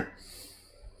writer.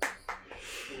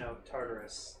 You know,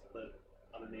 Tartarus, the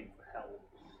other name for hell.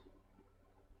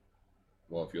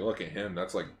 Well, if you look at him,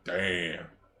 that's like, damn.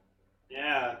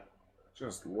 Yeah.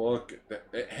 Just look at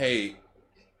that. Hey,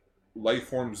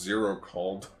 Lifeform Zero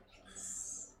called.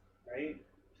 Right?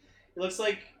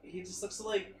 He just looks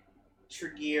like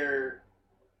Tregear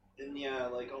in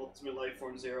like Ultimate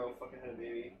Lifeform Zero fucking had a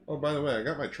baby. Oh, by the way, I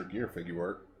got my Tregear figure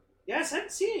art. Yes, I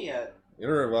haven't seen it yet.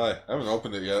 Neither have I. I haven't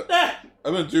opened it yet. Ah!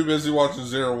 I've been too busy watching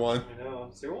Zero One. I know.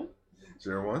 Zero One?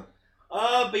 Zero One?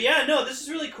 But yeah, no, this is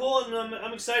really cool, and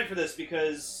I'm excited for this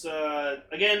because,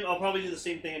 again, I'll probably do the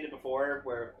same thing I did before,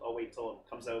 where I'll wait till it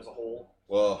comes out as a whole.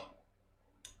 Well,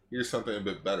 here's something a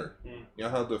bit better. Mm. You know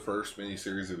how the first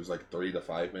miniseries, it was like 3 to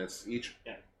 5 minutes each?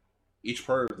 Yeah. Each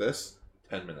part of this,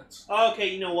 10 minutes. Okay,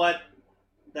 you know what?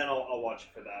 Then I'll watch it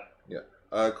for that. Yeah.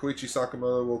 Koichi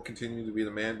Sakamoto will continue to be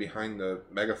the man behind the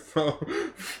megaphone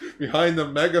behind the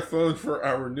megaphone for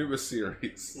our newest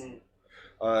series.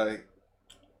 Mm.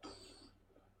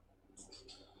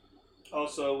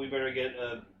 Also, we better get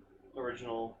an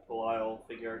original Belial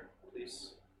figure art,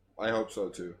 please. I hope so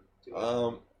too.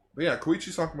 But yeah,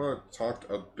 Koichi Sakamoto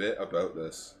talked a bit about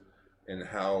this and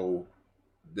how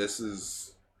this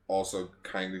is also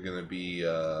kind of going to be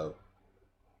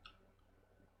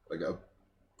like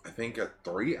I think a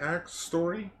 3-act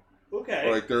story. Okay.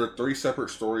 Or like there are 3 separate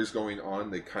stories going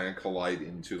on. They kind of collide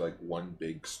into like one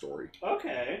big story.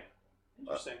 Okay.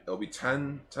 Interesting. It'll be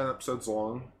 10 episodes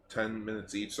long, 10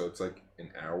 minutes each, so it's like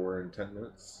an hour and 10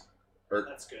 minutes. Or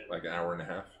that's good. like an hour and a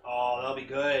half. Oh, that'll be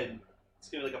good. It's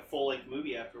gonna be like a full-length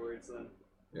movie afterwards then.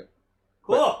 Yeah.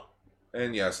 Cool!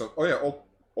 And yeah, so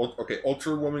okay,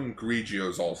 Ultra Woman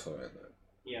Grigio's also in it.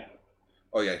 Yeah.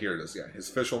 Oh yeah, here it is. Yeah, his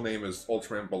official name is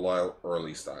Ultraman Belial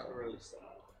Early Style. Early style.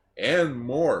 And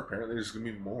more. Apparently, there's gonna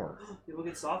be more. People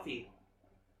get Safi.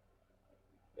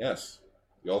 Yes,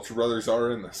 the Ultra Brothers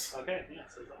are in this. Okay, yeah,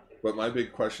 so Safi. But my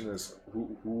big question is,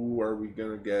 who are we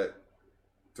gonna get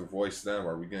to voice them?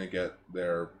 Are we gonna get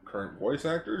their current voice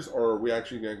actors, or are we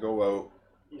actually gonna go out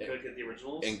You could get the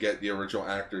originals and get the original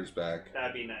actors back?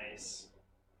 That'd be nice.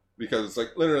 Because it's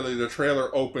like literally the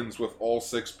trailer opens with all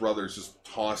 6 brothers just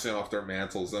tossing off their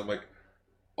mantles, and I'm like,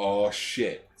 oh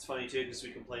shit. It's funny too because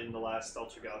we complained in the last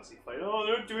Ultra Galaxy fight. Oh,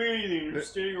 they're not doing anything. They're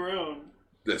just standing around.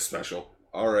 This special.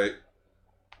 All right.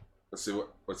 Let's see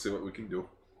what we can do.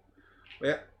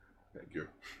 Yeah. Thank you.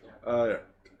 Yeah.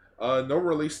 No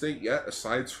release date yet,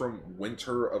 aside from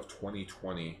winter of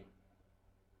 2020.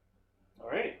 All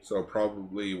right. So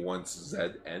probably once Z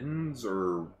ends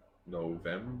or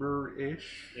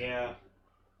November-ish. Yeah.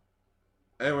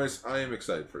 Anyways, I am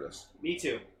excited for this. Me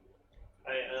too.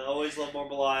 I always love more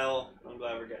Belial. I'm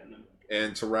glad we're getting them.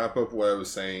 And to wrap up what I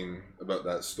was saying about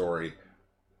that story,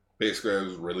 basically I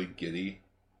was really giddy.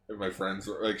 And my friends,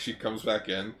 like, she comes back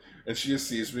in, and she just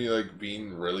sees me, like,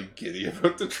 being really giddy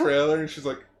about the trailer, and she's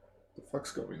like, what the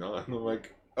fuck's going on? And I'm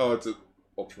like, oh, it's an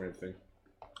Ultraman thing.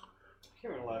 I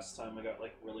can't remember the last time I got,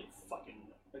 like, really fucking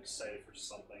excited for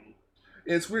something.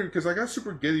 It's weird, because I got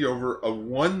super giddy over a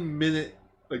 1-minute,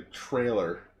 like,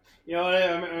 trailer. You know,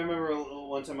 I remember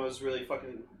one time I was really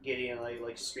fucking giddy and I,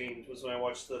 like, screamed, was when I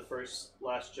watched the first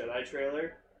Last Jedi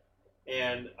trailer,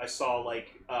 and I saw,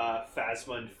 like,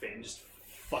 Phasma and Finn just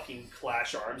fucking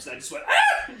clash arms, and I just went,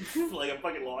 ah! Like, I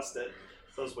fucking lost it.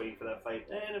 So I was waiting for that fight,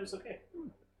 and it was okay.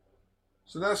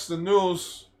 So that's the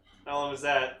news. How long was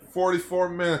that? 44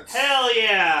 minutes. Hell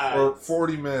yeah! Or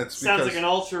 40 minutes. Sounds like an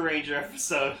Ultra Ranger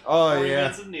episode. Oh, 40 yeah.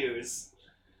 minutes of news.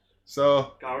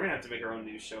 So. God, we're gonna have to make our own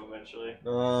news show eventually.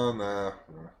 No, no.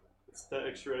 It's the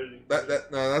extra editing.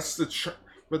 That's the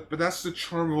but that's the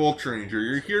charm of Ultra Ranger.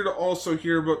 You're here to also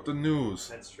hear about the news.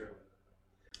 That's true.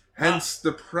 Hence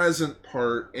the present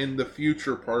part and the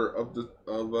future part of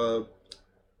the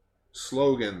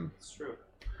slogan. It's true.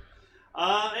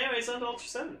 Anyways, on to Ultra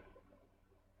 7.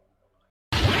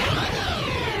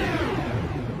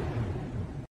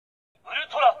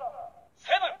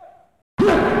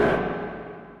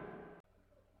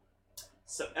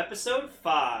 So, episode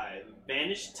 5,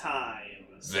 Vanished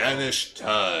Times. Vanished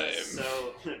Time.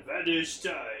 So, Vanished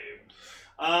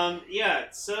Time.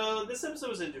 Yeah, so this episode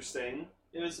was interesting.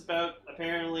 It was about,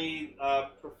 apparently,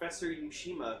 Professor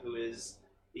Yushima, who is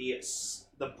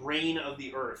the brain of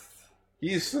the Earth.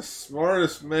 He's the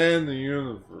smartest man in the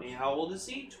universe. I mean, how old is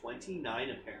he? 29,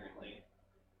 apparently.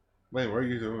 Man, what are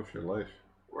you doing with your life?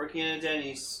 Working at a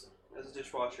Denny's as a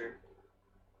dishwasher.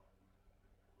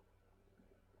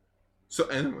 So,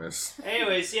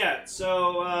 anyways, yeah.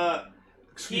 So,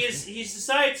 He's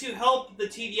decided to help the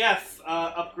TDF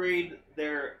upgrade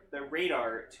their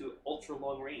radar to ultra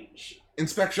long range.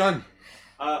 Inspection.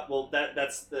 Well,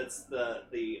 that's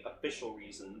the official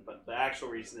reason, but the actual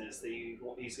reason is that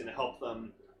he's going to help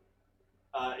them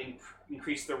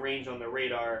increase the range on the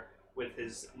radar with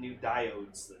his new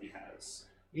diodes that he has.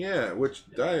 Yeah, which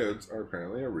diodes are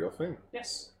apparently a real thing.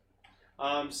 Yes.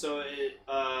 So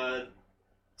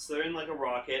they're in like a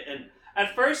rocket, and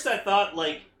at first I thought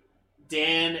like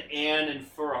Dan, Ann, and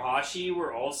Furuhashi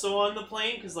were also on the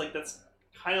plane because like that's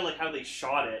kind of like how they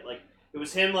shot it. Like it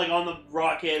was him like on the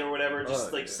rocket or whatever,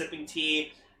 just sipping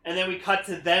tea, and then we cut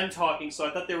to them talking. So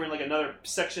I thought they were in like another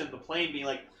section of the plane, being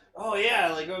like, "Oh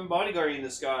yeah, like I'm bodyguarding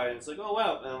this guy." And it's like, "Oh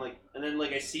wow," and I'm like, and then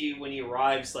like I see when he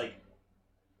arrives, like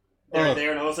they're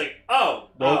there, and I was like, "Oh,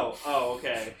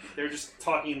 okay." They're just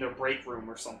talking in their break room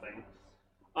or something.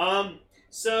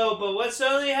 So, but what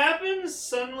suddenly happens?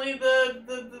 Suddenly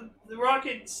the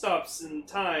rocket stops in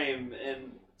time,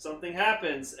 and something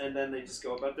happens, and then they just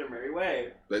go about their merry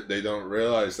way. They don't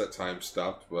realize that time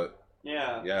stopped, but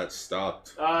yeah, it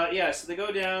stopped. So they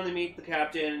go down, they meet the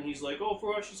captain, and he's like, "Oh,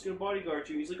 Furahashi's gonna bodyguard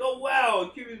you." He's like, "Oh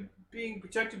wow, you're being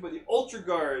protected by the Ultra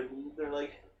Guard." And they're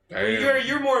like, well,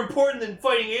 "You're more important than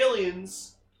fighting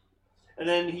aliens." And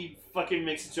then he fucking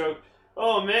makes a joke.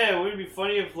 "Oh man, wouldn't it be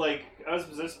funny if like I was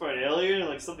possessed by an alien and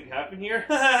like something happened here?"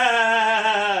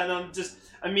 And I'm just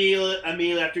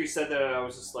immediately after he said that, I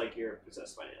was just like, "You're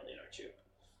possessed by an alien, aren't you?"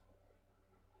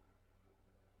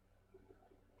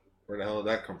 Where the hell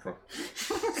did that come from?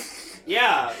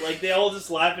 Yeah, like they all just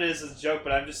laugh at it as a joke,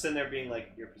 but I'm just sitting there being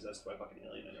like, "You're possessed by a fucking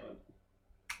alien, I know it."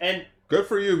 And good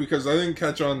for you, because I didn't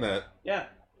catch on that. Yeah.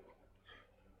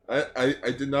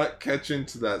 I did not catch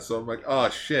into that, so I'm like, oh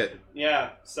shit. Yeah,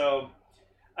 so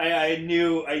I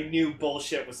knew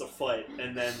bullshit was afoot,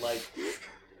 and then like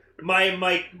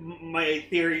my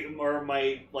theory or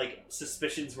my like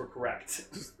suspicions were correct.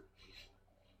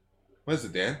 What is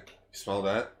it, Dan? You smell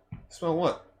that? You smell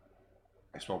what?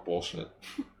 I smell bullshit.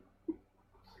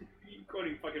 You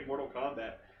quoting fucking Mortal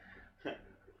Kombat.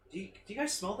 Do you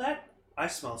guys smell that? I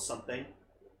smell something.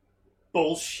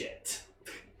 Bullshit.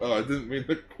 Oh, I didn't mean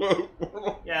to quote.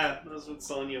 Yeah, that was what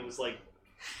Sonya was like.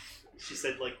 She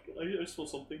said, like, I smell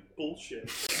something.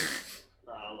 Bullshit.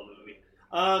 I love the movie.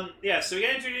 Yeah, so we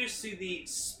got introduced to the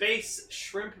Space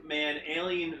Shrimp Man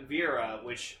alien Vera,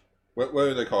 which... What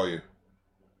do they call you?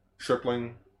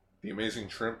 Shripling? The Amazing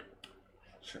Shrimp?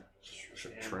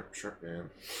 Shrimp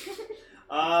Man.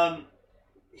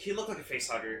 He looked like a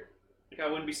facehugger. Like, I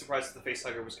wouldn't be surprised if the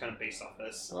facehugger was kind of based off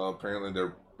this. Apparently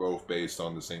they're both based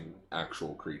on the same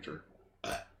actual creature.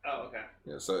 Oh, okay.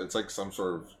 Yeah, so it's like some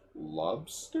sort of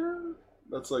lobster?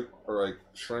 That's like, or like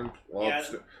shrimp,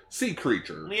 lobster. Yeah. Sea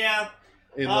creature. Yeah.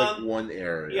 In like one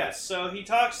area. Yeah, so he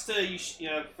talks to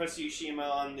Professor Yushima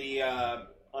on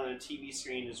a TV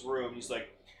screen in his room. He's like,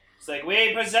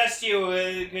 "We possessed you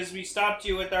because we stopped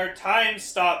you with our time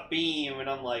stop beam." And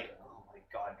I'm like, "Oh my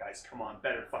god, guys, come on,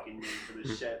 better fucking name for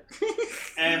this shit."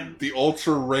 And the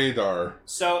Ultra Radar.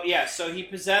 So yeah, so he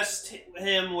possessed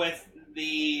him with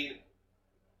the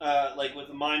with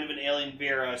the mind of an alien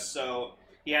Vera. So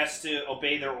he has to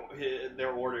obey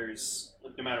their orders,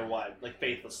 no matter what, like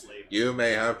faithlessly. You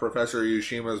may have Professor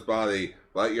Yushima's body,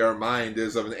 but your mind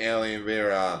is of an alien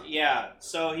Vera. Yeah,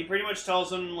 so he pretty much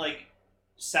tells him like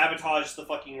sabotage the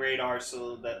fucking radar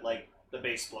so that like the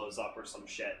base blows up or some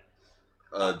shit.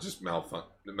 Just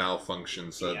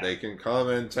malfunction so they can come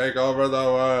and take over the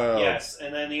world. Yes,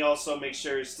 and then he also makes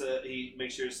sure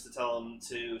to tell him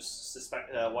to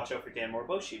watch out for Dan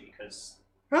Moriboshi because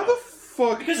how the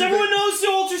fuck? Because everyone knows who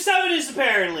Ultra 7 is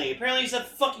apparently. Apparently he's a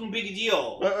fucking big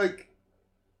deal. Like,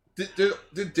 did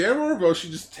Dan Moriboshi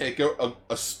just take out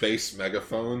a space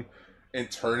megaphone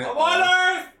and turn it on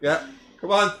Earth? Yeah,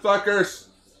 come on, fuckers!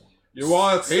 You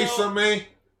want a piece of me?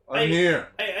 I'm here.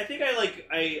 I think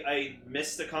I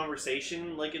missed the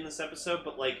conversation like in this episode,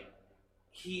 but like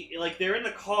they're in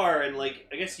the car and like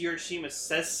I guess Hiroshima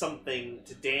says something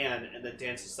to Dan, and then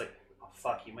Dan's just like, "Oh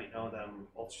fuck, you might know them,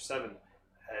 Ultra 7.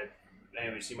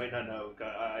 Anyways, you might not know.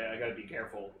 I gotta be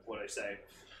careful what I say."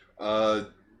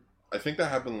 I think that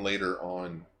happened later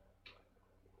on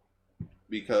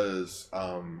because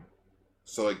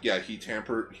so like yeah, he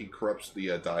corrupts the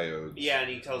diodes. Yeah, and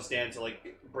he tells Dan to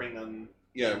like bring them.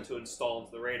 Yeah, to install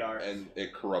into the radar. And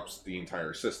it corrupts the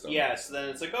entire system. Yeah, so then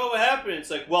it's like, "Oh, what happened?" It's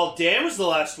like, "Well, Dan was the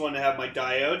last one to have my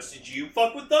diodes. Did you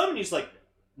fuck with them?" And he's like,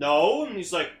 "No." And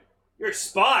he's like, "You're a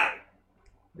spy.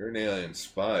 You're an alien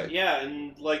spy." Yeah,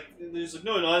 and like, he's like,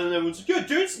 "No, no." And everyone's like, "Yeah,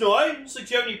 Dan's not." He's like,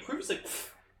 "Do you have any proof?" He's like,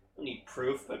 "I don't need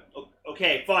proof, but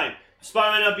okay, fine. The spy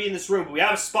might not be in this room, but we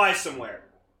have a spy somewhere.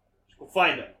 Let's go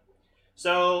find him."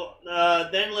 So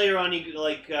then later on,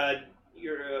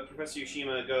 your Professor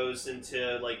Yoshima goes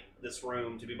into like this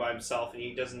room to be by himself, and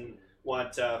he doesn't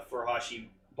want Furuhashi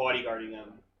bodyguarding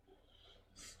him,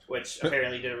 which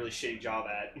apparently did a really shitty job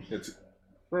at. It's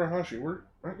Furuhashi.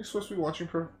 Aren't you supposed to be watching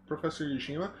Professor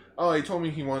Yoshima? Oh, he told me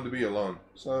he wanted to be alone,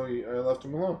 so I left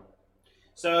him alone.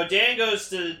 So Dan goes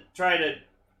to try to,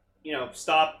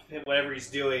 stop whatever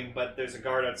he's doing, but there's a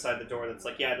guard outside the door that's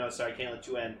like, "Yeah, no, sorry, I can't let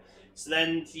you in." So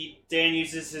then Dan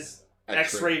uses his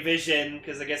X-ray vision,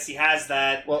 because I guess he has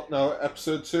that. Well, no,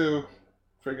 episode 2,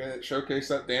 friggin' it showcased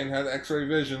that Dan had X-ray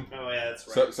vision. Oh yeah, that's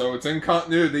right. So it's in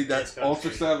continuity. That's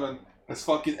Ultra 7 has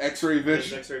fucking X-ray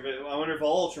vision. I wonder if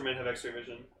all Ultramen have X-ray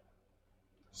vision.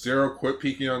 Zero, quit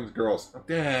peeking on the girls. Oh,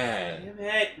 Dan. Damn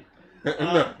it.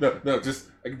 No, just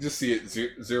I can just see it.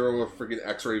 Zero with freaking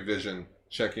X-ray vision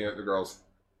checking out the girls.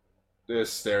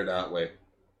 Just stare that way.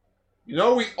 You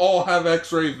know we all have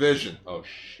X-ray vision. Oh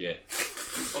shit.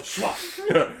 Oh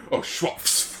schwap. Oh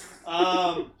schwaps.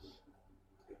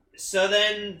 So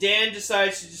then Dan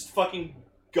decides to just fucking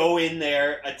go in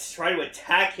there, try to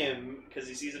attack him because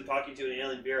he sees him talking to an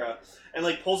alien Vera, and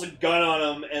like pulls a gun on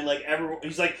him, and like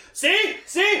he's like, see,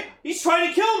 he's trying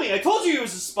to kill me. I told you he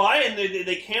was a spy, and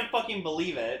they can't fucking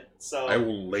believe it. So I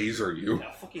will laser you.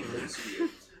 Yeah, fucking laser you.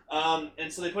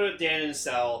 And so they put Dan in a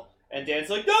cell, and Dan's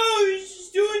like, no, he's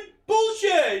just doing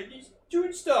bullshit. He's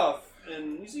doing stuff,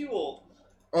 and he's evil.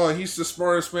 Oh, he's the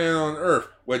smartest man on Earth,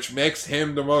 which makes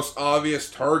him the most obvious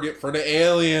target for the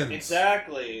aliens.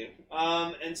 Exactly.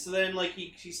 And so then, like,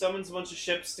 he summons a bunch of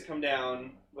ships to come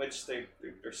down, which they're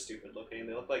stupid looking.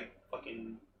 They look like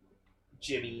fucking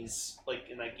jimmies, like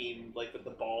in that game, like with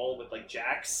the ball with like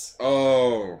jacks.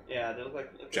 Oh. Yeah, they look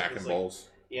like Jack and balls.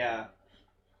 Yeah.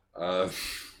 That's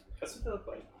what they look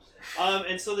like.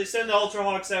 And so they send the Ultra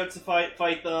Hawks out to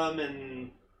fight them,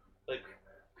 and like.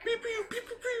 Pew, pew, pew,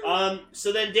 pew, pew.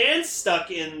 So then Dan's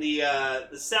stuck in the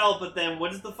cell, but then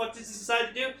what the fuck does he decide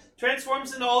to do?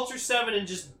 Transforms into Ultra 7 and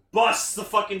just busts the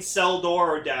fucking cell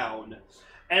door down.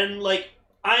 And, like,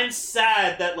 I'm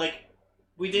sad that, like,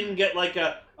 we didn't get, like,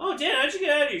 oh, Dan, how'd you get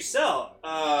out of your cell?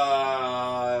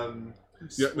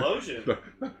 Explosion. Yeah,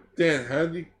 Dan,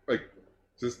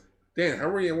 Dan, how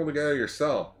were you able to get out of your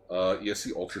cell? You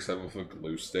see Ultra 7 with a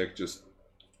glue stick just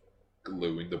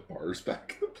gluing the bars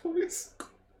back into place.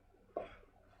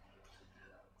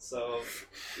 So,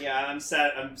 yeah, I'm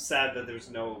sad that there's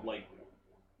no, like,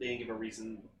 they didn't give a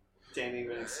reason, they didn't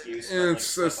give an excuse.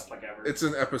 But, it's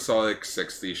an episodic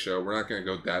 60 show. We're not going to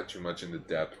go that too much into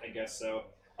depth. I guess so.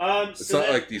 It's not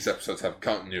like these episodes have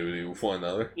continuity with one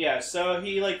another. Yeah, so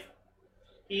he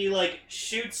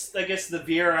shoots, I guess, the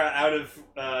Vera out of,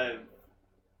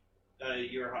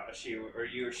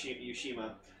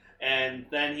 Yoshima, and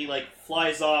then he, like,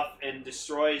 flies off and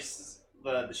destroys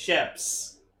the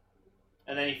ships.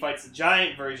 And then he fights the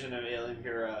giant version of Alien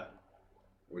Vera.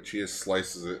 Which he just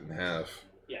slices it in half.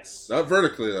 Yes. Not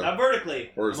vertically, though. Not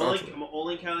vertically. Horizontally. I'm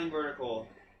only counting vertical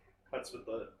cuts with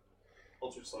the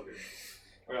Ultra Slugger.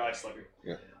 Or Ice Slugger.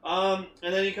 Yeah. And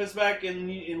then he comes back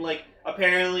and like,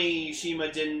 apparently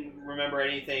Yoshima didn't remember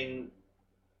anything.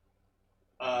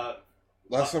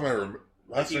 Last thing I remember,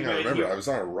 I was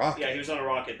on a rocket. Yeah, he was on a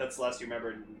rocket. That's the last you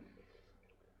remembered.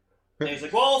 And he's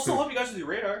like, well, I'll still help you guys with your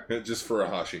radar. Just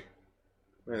Furuhashi.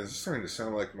 Man, it's starting to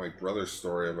sound like my brother's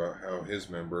story about how his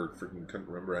member freaking couldn't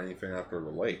remember anything after the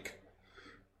lake.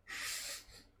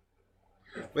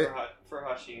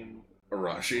 Furuhashi and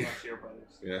Arashi are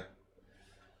brothers. Yeah.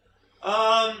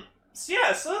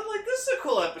 So like this is a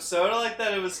cool episode. I like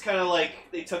that it was kind of like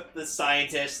they took the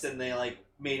scientist and they like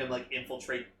made him like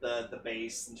infiltrate the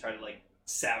base and try to like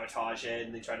sabotage it,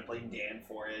 and they tried to blame Dan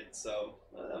for it. So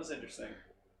that was interesting.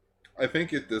 I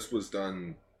think if this was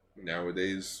done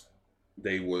nowadays,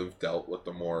 they would have dealt with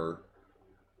the more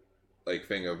like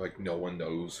thing of like no one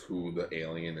knows who the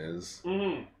alien is.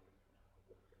 Mm-hmm.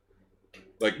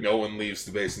 Like no one leaves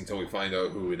the base until we find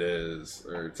out who it is,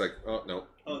 or it's like, oh no.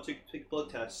 Oh, take blood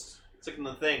tests. It's like in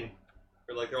the Thing,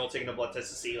 or like they're all taking a blood test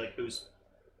to see like who's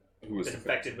been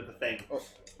infected with the Thing.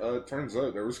 Oh, it turns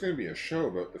out there was going to be a show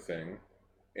about the Thing,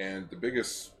 and the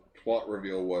biggest plot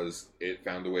reveal was it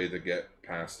found a way to get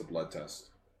past the blood test.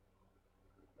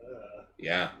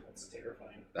 Yeah. That's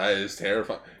terrifying. That is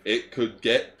terrifying. It could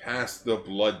get past the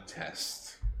blood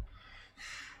test.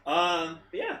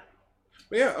 Yeah.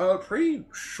 But yeah, pretty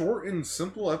short and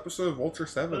simple episode of Ultra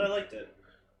 7. But I liked it.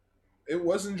 It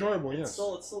was enjoyable, yes.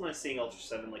 It's still nice seeing Ultra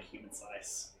 7 like human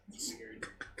size. It's weird.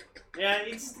 Yeah,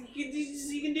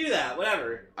 you can do that,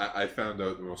 whatever. I found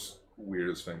out the most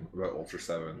weirdest thing about Ultra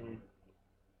 7. Mm.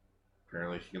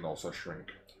 Apparently he can also shrink.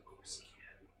 Of course he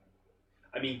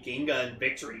I mean, Ginga and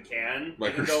Victory can.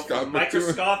 They can go Microscopic from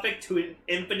microscopic to an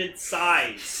infinite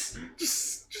size.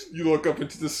 Just you look up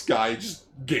into the sky, just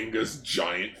Ginga's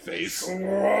giant face.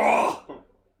 Oh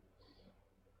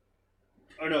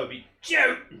no, it'd be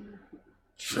Joe.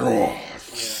 Sonic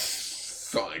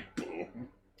boom.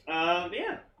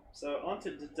 Yeah. So on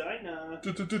to Dinah.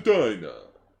 Dinah.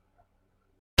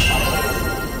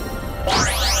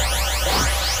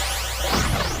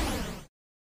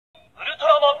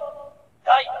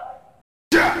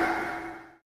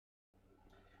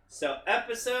 So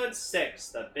episode 6,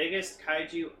 the biggest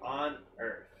kaiju on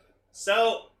Earth.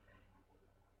 So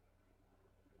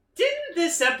didn't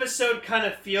this episode kind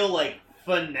of feel like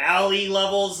finale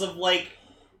levels of like?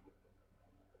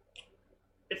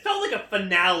 It felt like a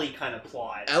finale kind of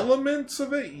plot. Elements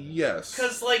of it, yes.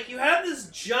 Because, like, you have this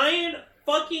giant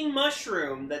fucking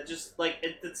mushroom that just, like,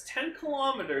 it's 10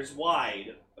 kilometers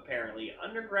wide, apparently,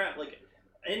 underground, like,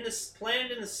 in this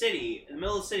planet in the city, in the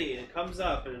middle of the city, and it comes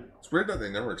up, and... It's weird that they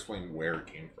never explain where it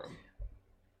came from.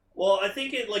 Well, I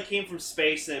think it, like, came from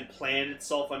space and it planted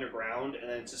itself underground, and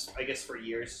then it's just, I guess for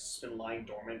years, it's just been lying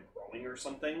dormant, growing or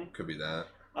something. Could be that.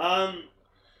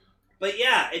 But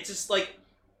yeah, it's just, like...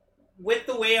 With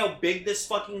the way how big this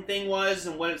fucking thing was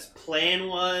and what its plan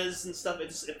was and stuff,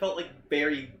 it felt like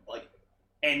very like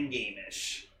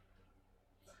endgame-ish.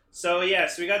 So yeah,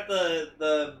 so we got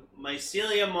the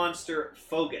mycelia monster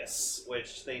Fogus,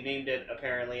 which they named it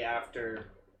apparently after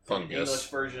Fungus. The English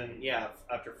version, yeah,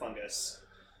 after fungus.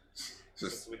 Just,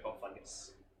 That's what we call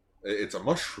fungus. it's a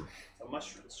mushroom. It's a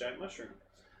mushroom. It's a giant mushroom.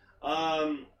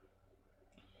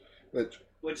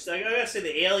 Which I gotta say,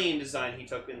 the alien design he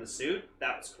took in the suit,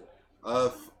 that was cool.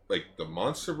 Like the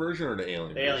monster version or the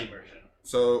alien? The alien version.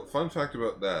 So, fun fact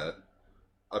about that.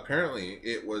 Apparently,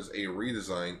 it was a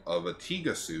redesign of a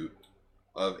Tiga suit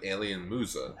of Alien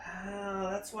Musa. Oh,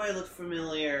 that's why it looked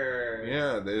familiar.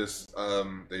 Yeah, they just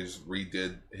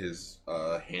redid his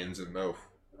hands and mouth.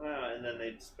 Oh, and then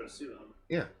they just put a suit on.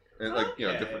 Yeah, and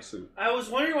different suit. I was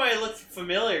wondering why it looked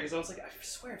familiar because I was like, I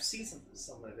swear I've seen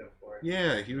something like that before.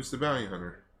 Yeah, he was the bounty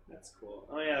hunter. That's cool.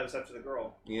 Oh yeah, it was after the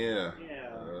girl. Yeah. Yeah.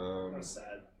 That was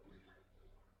sad.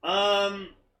 And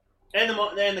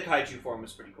the kaiju form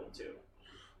was pretty cool too.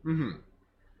 Mm-hmm.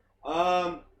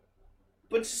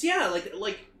 But just yeah,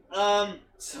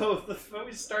 so the way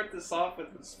we start this off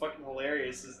with is fucking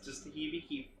hilarious. Is just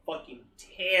Hibiki fucking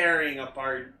tearing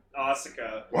apart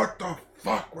Asuka. What the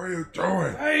fuck were you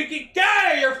doing? Hey, get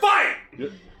down! You're fired. Yeah.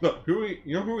 No, you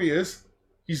know who he is?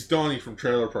 He's Donnie from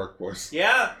Trailer Park Boys.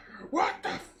 Yeah. What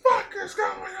the fuck is going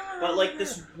on? But like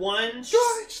this one.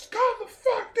 Donnie, just calm the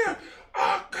fuck down.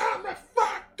 I'll calm the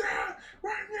fuck down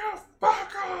when you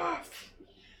fuck off.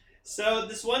 So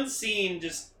this one scene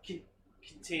just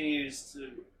continues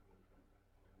to.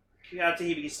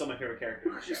 Hibiki's still my favorite character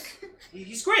in the show.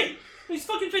 He's great. He's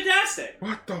fucking fantastic.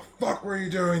 What the fuck were you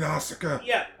doing, Asuka?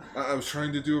 Yeah. I was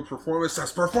trying to do a performance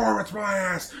test. Performance my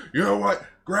ass! You know what?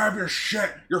 Grab your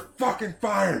shit. You're fucking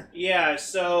fired. Yeah,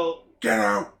 so... Get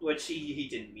out! Which he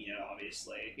didn't mean it,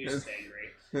 obviously. He was just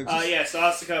angry. Just... Yeah, so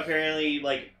Asuka apparently,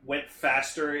 like, went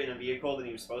faster in a vehicle than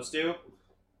he was supposed to.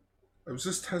 I was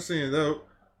just testing it out.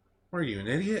 What are you, an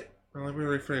idiot? Well, let me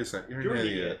rephrase that. You're an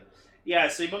idiot. Yeah,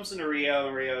 so he bumps into Rio,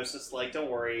 and Rio's just like,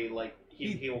 don't worry, like,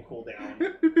 he will cool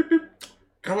down.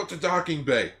 Come up to docking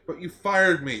bay. But you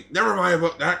fired me. Never mind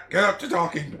about that. Get up to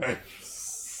docking bay.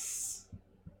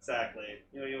 Exactly.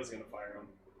 You know, he wasn't going to fire him.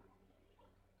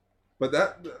 But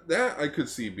that I could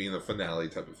see being a finale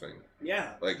type of thing.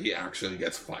 Yeah. Like, he actually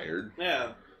gets fired.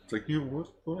 Yeah. It's like, you know what?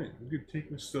 Fine. I'm going to take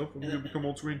my stuff. I'm going to become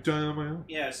Ultramarine Dine on my own.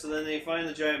 Yeah, so then they find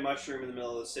the giant mushroom in the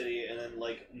middle of the city, and then,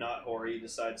 like, not Hori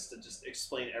decides to just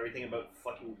explain everything about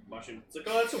fucking mushroom. It's like,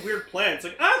 oh, that's a weird plant. It's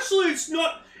like, actually, it's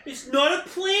not a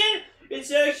plant.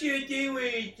 It's actually a thing where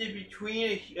it's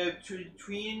between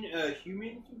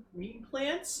human meat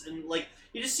plants. And, like,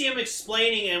 you just see him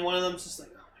explaining, and one of them's just like,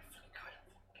 oh my fucking god, I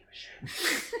don't give a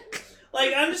shit.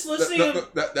 Like, I'm just listening.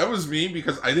 That was me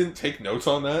because I didn't take notes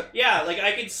on that. Yeah, like,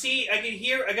 I could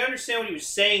hear, I could understand what he was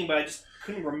saying, but I just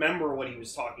couldn't remember what he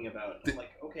was talking about. I'm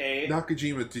like, okay.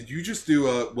 Nakajima, did you just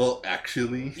do well,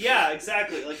 actually? Yeah,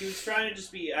 exactly. Like, he was trying to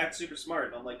just act super smart.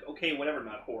 And I'm like, okay, whatever,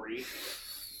 not Hori.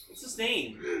 What's his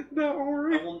name? Not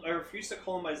Hori. I refuse to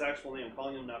call him by his actual name. I'm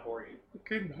calling him not Hori.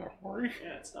 Okay, not Hori.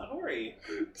 Yeah, it's not Hori.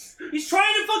 He's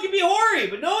trying to fucking be Hori,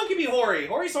 but no one can be Hori.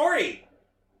 Hori's Hori.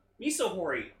 Miso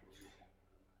Hori.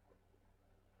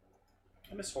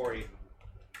 I miss Hori.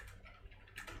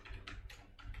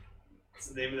 What's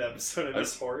the name of the episode? I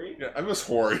miss Hori? Yeah, I miss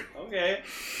Hori. Okay.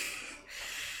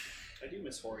 I do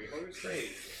miss Hori. Hori's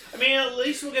great. I mean, at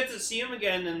least we'll get to see him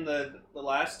again in the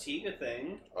last Tiga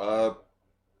thing.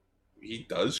 he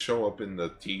does show up in the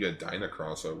Tiga Dyna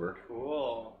crossover.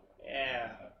 Cool.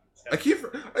 Yeah. I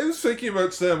was thinking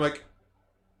about Sam, like,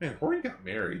 man, Hori got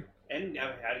married. And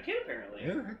had a kid, apparently.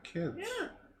 Yeah, had kids. Yeah.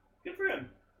 Good for him.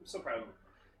 I'm so proud of him.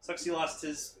 Sucks he lost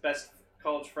his best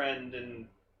college friend and,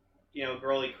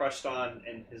 girl he crushed on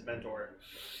and his mentor.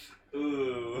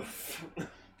 Ooh.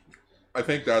 I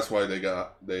think that's why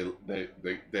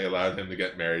they allowed him to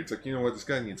get married. It's like, you know what, this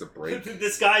guy needs a break.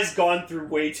 This guy's gone through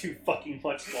way too fucking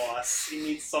much loss. He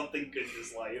needs something good in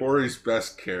his life. Hori's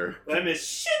best care. I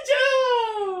miss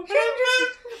Shinjo!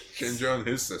 Shinjo and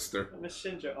his sister. I miss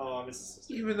Shinjo. Oh, I miss his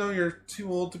sister. Even though you're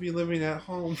too old to be living at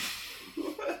home.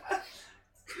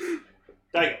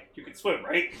 Daigo, you can swim,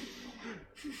 right?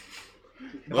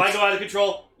 If I go out of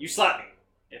control, you slap me.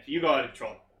 If you go out of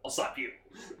control, I'll slap you.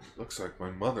 Looks like my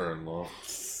mother-in-law.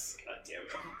 God damn it.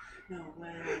 No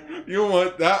way. You know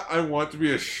what? That I want to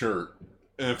be a shirt.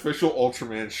 An official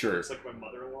Ultraman shirt. It's like my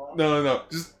mother-in-law? No.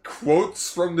 Just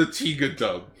quotes from the Tiga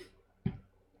dub.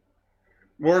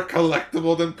 More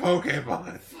collectible than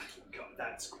Pokemon. Fucking God,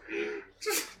 that's great.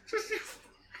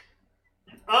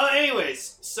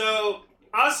 Anyways, so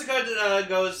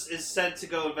Asuka is sent to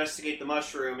go investigate the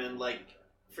mushroom, and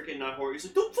freaking Nahori's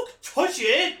like, don't fucking touch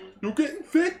it! You'll get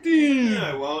infected! No,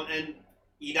 I won't, and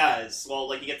he does. Well,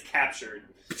 he gets captured.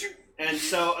 And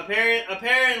so,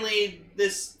 apparently,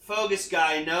 this Fogus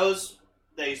guy knows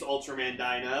that he's Ultraman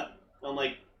Dyna. I'm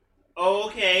like, oh,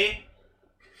 okay.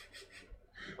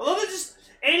 I love that just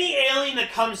any alien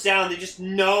that comes down, they just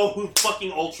know who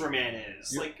fucking Ultraman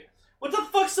is. Yep. What the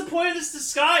fuck's the point of this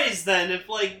disguise, then, if,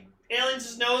 aliens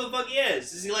just know who the fuck he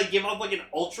is? Does he, give off, an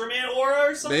Ultraman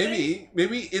aura or something?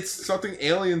 Maybe it's something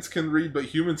aliens can read, but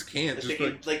humans can't. They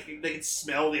can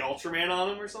smell the Ultraman on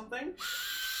him or something?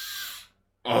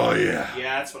 Oh, yeah.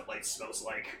 Yeah, that's what light smells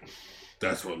like.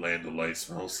 That's what Land of Light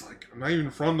smells like. I'm not even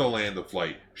from the Land of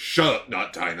Light. Shut up,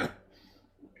 not Dyna.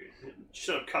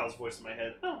 Shut up, Kyle's voice in my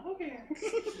head. Oh, okay.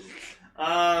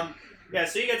 Yeah,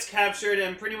 so he gets captured,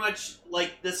 and pretty much,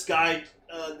 this guy,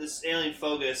 this alien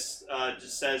Fogus,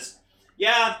 just says,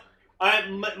 yeah,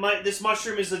 this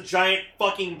mushroom is a giant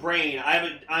fucking brain.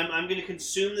 I'm gonna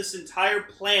consume this entire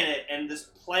planet, and this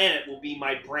planet will be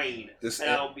my brain.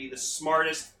 I'll be the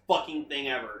smartest fucking thing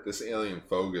ever. This alien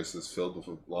Fogus is filled with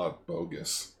a lot of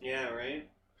bogus. Yeah, right?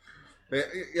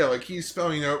 Yeah, he's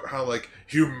spelling out how,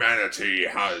 humanity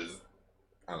has...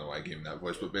 I don't know why I gave him that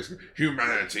voice, but basically,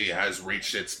 humanity has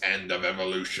reached its end of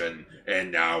evolution,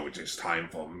 and now it is time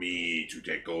for me to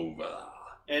take over.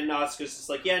 And Natsuka's just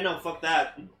like, yeah, no, fuck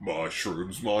that.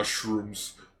 Mushrooms.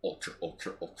 Ultra,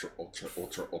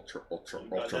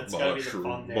 that's gotta be the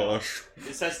thumbnail.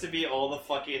 This has to be all the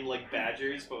fucking,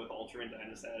 badgers, but with Ultraman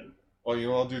Dyna's head. Oh, you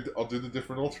know, I'll do the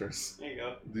different ultras. There you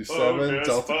go. Do 7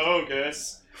 Delta.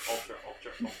 Focus. Ultra,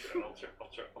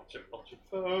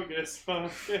 focus.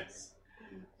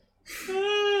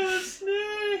 Oh,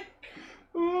 Snake!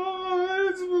 Oh,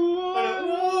 it's blood.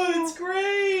 Oh, it's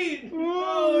great!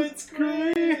 Oh, it's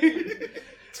great!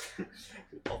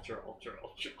 Ultra,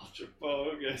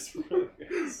 focus.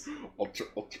 Ultra.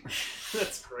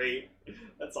 That's great.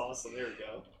 That's awesome. There we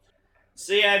go.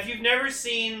 So yeah, if you've never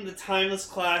seen the timeless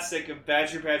classic of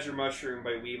Badger Mushroom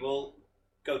by Weeble,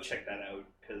 go check that out,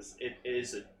 because it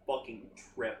is a fucking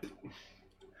trip.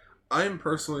 I'm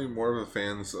personally more of a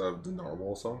fan of the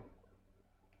Narwhal song.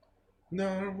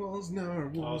 Narwhals,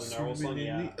 swimming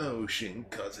in the ocean,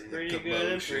 causing a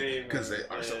commotion, because they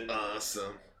are so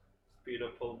awesome.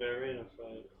 Beautiful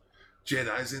Barinified.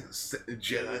 Jedi in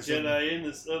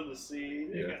the sea.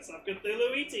 They got some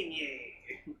Cthulhu eating ye.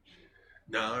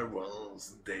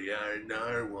 Narwhals, they are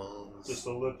narwhals. Just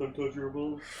don't let them touch your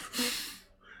bones.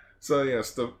 So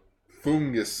yes, the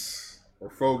fungus or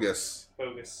Fogus.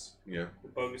 Fogus. Yeah. The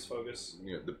bogus Fogus.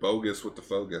 Yeah, the bogus with the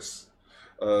Fogus.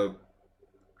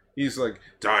 He's like,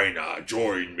 Dyna,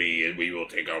 join me and we will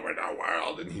take over the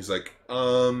world. And he's like,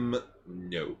 no.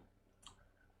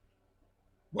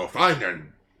 Well, fine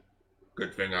then.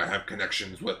 Good thing I have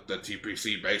connections with the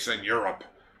TPC base in Europe.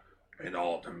 And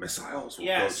all the missiles will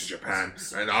go to Japan.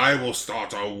 And I will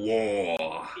start a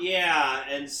war. Yeah,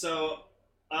 and so,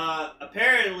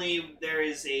 apparently there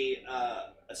is a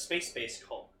space base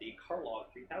called the Karlov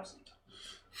 3000.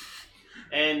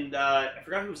 And, I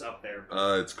forgot who was up there.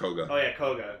 It's Koga. Oh yeah,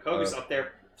 Koga. Koga's up there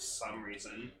for some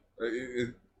reason.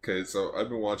 Okay, so I've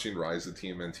been watching Rise of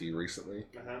TMNT recently.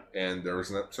 And there was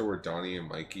an episode where Donnie and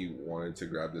Mikey wanted to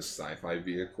grab this sci-fi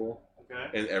vehicle. Okay.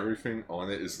 And everything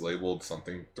on it is labeled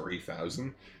something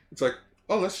 3000. It's like,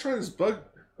 oh, let's try this bug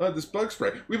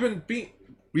spray. We've been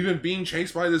being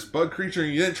chased by this bug creature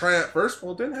and you didn't try it first?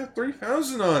 Well, it didn't have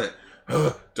 3000 on it.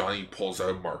 Donnie pulls out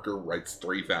a marker, writes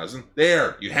 3,000.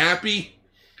 There, you happy?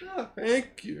 Oh,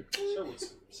 thank you.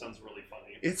 Sounds really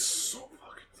funny. It's so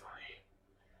fucking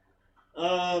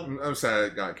funny. I'm sad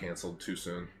it got canceled too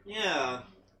soon. Yeah.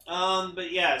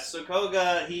 But yeah, so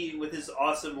Koga, he, with his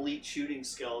awesome elite shooting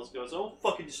skills, goes, "Oh,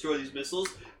 fucking destroy these missiles.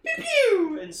 Pew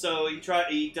pew!" And so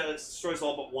he destroys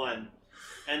all but one.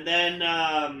 And then,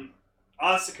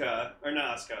 Asuka, or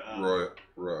not Asuka,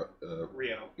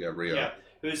 Rio. Yeah, Rio. Yeah,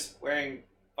 who's wearing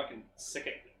fucking sick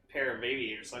pair of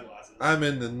aviator sunglasses. I'm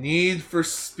in the Need for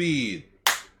Speed.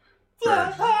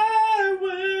 Fly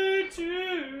highway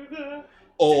to the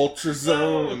Ultra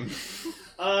Zone.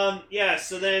 Yeah,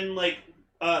 so then, like,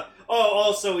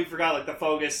 also we forgot, like, the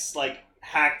Fogus, like,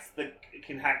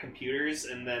 can hack computers,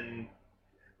 and then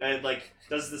like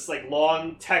does this like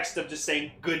long text of just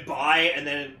saying goodbye, and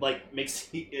then it like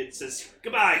it says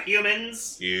goodbye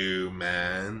humans.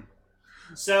 Human.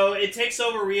 So it takes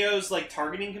over Rio's like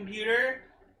targeting computer,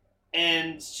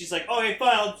 and she's like, "Oh, hey,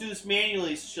 fine, I'll do this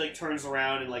manually." So she like turns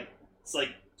around and like it's like,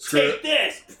 "Take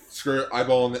this!" Screw it,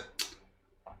 eyeballing it.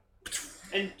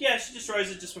 And yeah, she destroys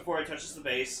it just before it touches the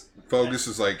base. Fogus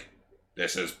is like,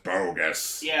 "This is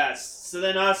bogus." Yes. So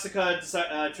then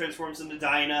Asuka transforms into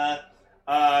Dinah.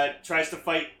 Tries to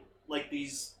fight like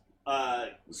these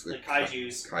like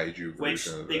kaijus, which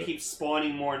they keep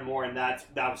spawning more and more, and that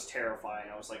was terrifying.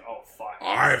 I was like, oh fuck!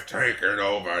 I've taken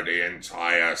over the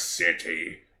entire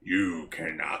city. You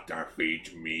cannot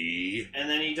defeat me. And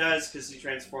then he does, because he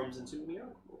transforms into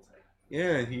Miracle type.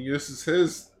 Yeah, and he uses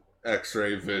his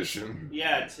X-ray vision.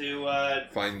 Yeah, to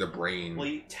find the brain.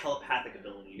 Well, telepathic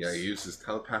abilities. Yeah, he uses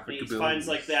telepathic abilities. He finds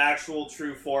like the actual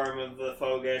true form of the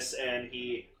Fogus, and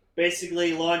he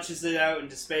basically launches it out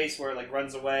into space, where it like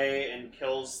runs away and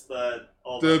kills the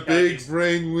big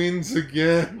brain wins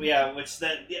again. Yeah,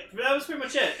 that was pretty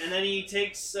much it. And then he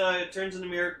turns into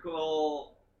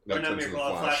Miracle,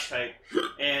 Flash type,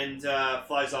 and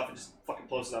flies off and just fucking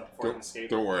blows it up before he can escape.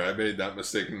 Don't worry, I made that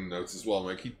mistake in the notes as well.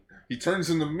 Like he turns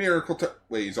into Miracle type.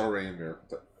 Wait, he's already in Miracle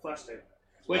type. Flash type.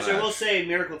 Which I will say,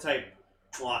 Miracle type.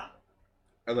 Mwah.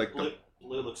 I like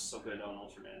Blue looks so good on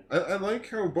Ultraman. I like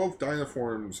how both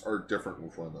Dynaforms are different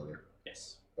with one another.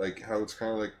 Yes. Like how it's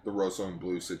kind of like the Rosso and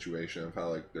Blue situation of how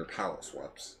like they're power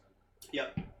swaps.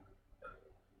 Yep.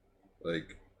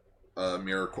 Like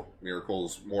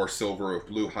Miracle's more silver with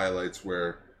blue highlights,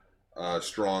 where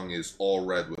Strong is all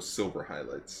red with silver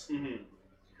highlights. Mm-hmm.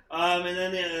 And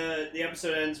then the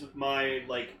episode ends with Mai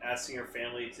like asking her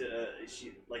family to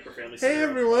her family. Hey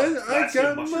everyone, I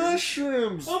got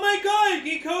mushrooms. Oh my god,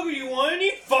 Koga, you want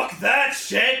any? Fuck that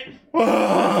shit.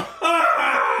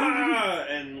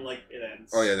 And like it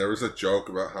ends. Oh yeah, there was a joke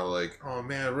about how like, oh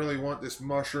man, I really want this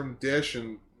mushroom dish,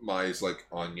 and Mai's like,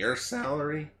 on your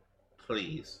salary,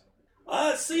 please.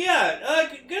 So yeah,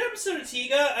 good episode of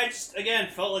Tiga. I just again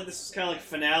felt like this was kind of like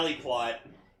finale plot.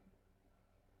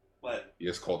 What? You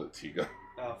just called it Tiga.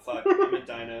 Oh, fuck. I'm a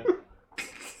Dinah.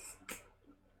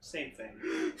 Same thing.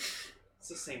 It's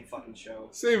the same fucking show.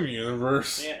 Same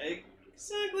universe. Yeah,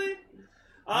 exactly.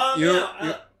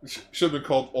 Should have been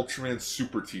called Ultraman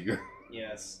Super Tiga.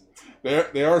 Yes.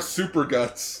 They are super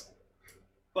guts.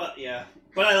 But, yeah.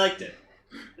 But I liked it.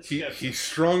 He's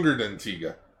stronger than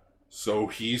Tiga. So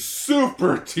he's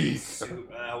Super Tiga.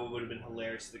 That would have been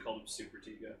hilarious if they called him Super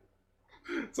Tiga.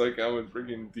 It's like how in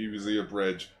freaking DBZ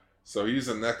Abridged. So he's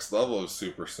the next level of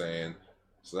Super Saiyan.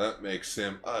 So that makes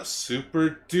him a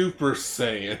Super Duper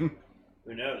Saiyan.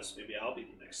 Who knows? Maybe I'll be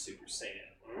the next Super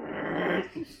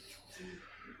Saiyan.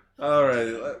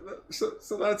 Alright,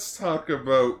 so let's talk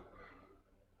about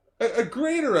a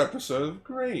greater episode of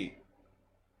Great.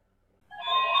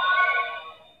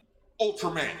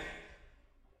 Ultraman.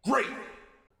 Great!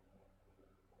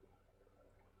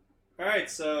 Alright,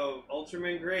 so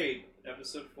Ultraman Great,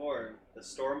 episode 4, The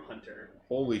Storm Hunter.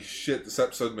 Holy shit, this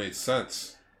episode made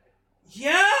sense.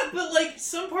 Yeah, but like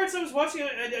some parts I was watching,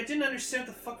 I didn't understand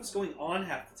what the fuck was going on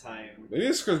half the time. Maybe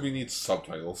it's because we need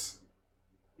subtitles.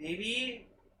 Maybe?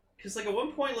 Because like at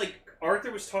one point, like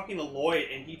Arthur was talking to Lloyd,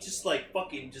 and he just like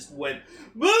fucking just went,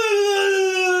 "You're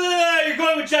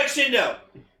going with Jack Shindo,"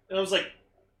 and I was like,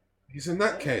 "He's a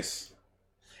nutcase."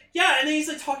 Yeah, and then he's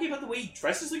like talking about the way he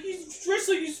dresses, like he's dressed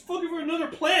like he's fucking for another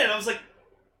planet. I was like,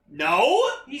 no,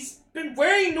 he's been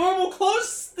wearing normal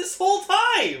clothes this whole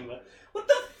time. What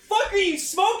the fuck are you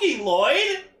smoking,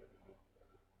 Lloyd?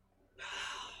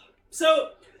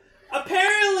 So,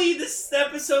 apparently this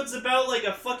episode's about like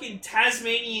a fucking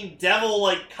Tasmanian devil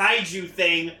like kaiju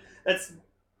thing that's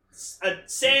a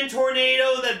sand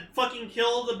tornado that fucking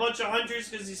killed a bunch of hunters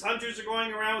because these hunters are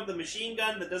going around with a machine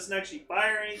gun that doesn't actually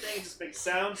fire anything, it just makes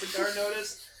sounds, the guard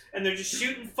noticed. and they're just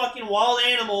shooting fucking wild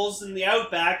animals in the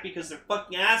outback because they're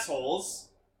fucking assholes.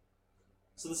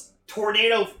 So this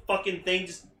tornado fucking thing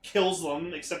just kills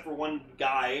them, except for one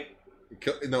guy. It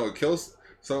kills.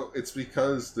 So it's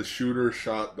because the shooter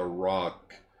shot the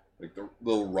rock, like the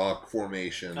little rock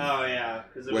formation. Oh yeah,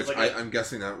 which I'm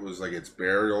guessing that was like its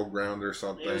burial ground or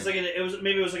something. It was like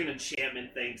an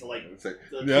enchantment thing to like. It's like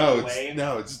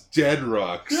it's dead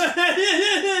rocks.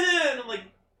 And I'm like,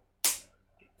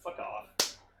 fuck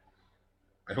off.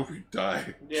 I hope you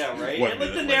die. Yeah, right. And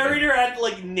like the narrator had to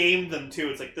like name them too.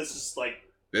 It's like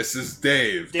this is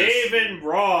Dave. Dave and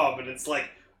Rob, and it's like,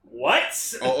 what?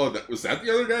 Was that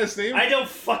the other guy's name? I don't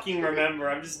fucking remember.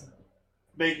 I'm just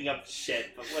making up shit,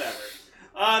 but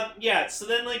whatever. Yeah, so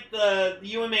then, like, the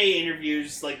UMA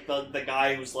interviews, like, the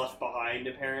guy who's left behind,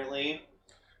 apparently.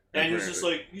 And he's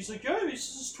like, yeah,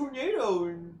 it's this tornado,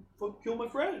 and fuck, kill my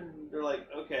friend. And they're like,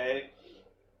 okay.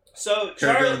 So,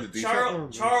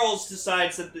 Charles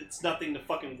decides that it's nothing to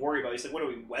fucking worry about. He's like, what are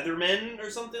we, weathermen or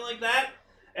something like that?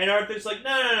 And Arthur's like,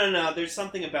 no, there's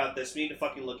something about this. We need to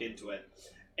fucking look into it.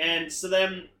 And so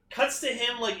then cuts to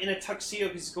him like in a tuxedo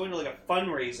because he's going to like a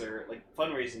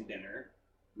fundraising dinner.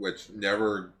 Which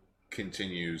never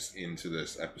continues into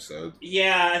this episode.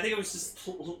 Yeah, I think it was just,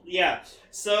 yeah.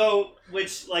 So,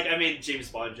 which, like, I made a James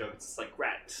Bond joke. It's like,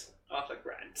 Grant. Arthur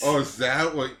Grant. Oh,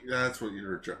 that's what you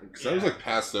were joking? Because I was like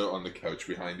passed out on the couch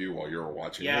behind you while you were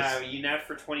watching this. Yeah, you napped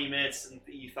for 20 minutes and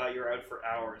you thought you were out for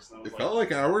hours. And I was felt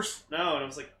like hours? No, and I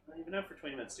was like, you've been out for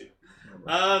 20 minutes, dude.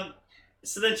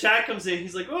 So then Chad comes in,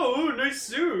 he's like, oh, nice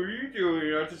suit, what are you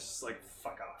doing? Arthur's just like,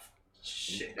 fuck off.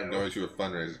 Shit. I know you a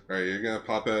fundraiser. Alright, you're gonna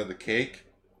pop out of the cake?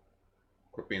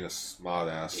 Quit being a smart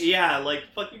ass. Yeah, like,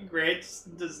 fucking Grant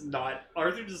does not,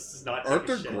 Arthur just does not take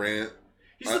Arthur a shit. Grant.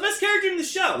 He's the best character in the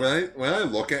show. When I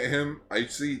look at him, I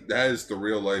see that is the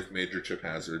real life Major Chip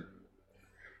Hazard.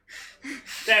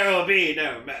 There will be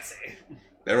no mercy.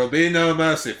 There will be no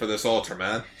mercy for this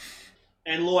Ultraman.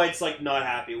 And Lloyd's, like, not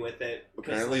happy with it.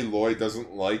 Apparently, Lloyd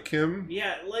doesn't like him.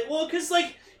 Yeah, like, well, because,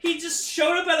 like, he just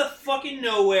showed up out of fucking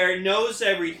nowhere, knows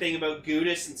everything about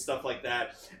Gudis and stuff like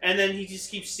that, and then he just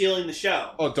keeps stealing the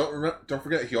show. Oh, don't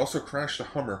forget, he also crashed a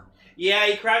Hummer. Yeah,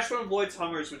 he crashed one of Lloyd's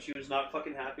Hummers, which he was not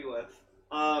fucking happy with.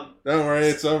 Don't worry,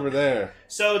 it's over there.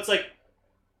 So it's like,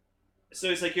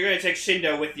 you're gonna take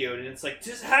Shindo with you, and it's like,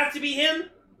 does it have to be him?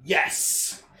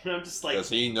 Yes. And I'm just like, because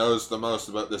he knows the most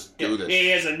about this Gudis. He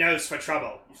has a nose for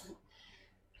trouble.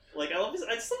 Like, I love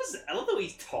the way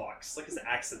he talks. Like, his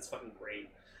accent's fucking great.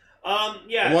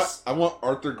 Yeah. I want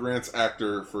Arthur Grant's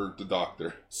actor for the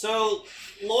Doctor. So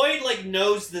Lloyd like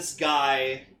knows this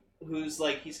guy who's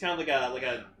like he's kind of like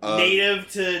a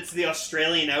native to the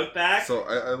Australian outback. So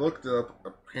I looked it up.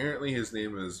 Apparently, his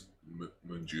name is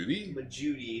Majudi.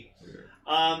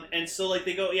 Yeah. And so like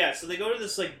they go to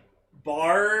this like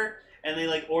bar and they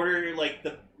like order like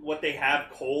what they have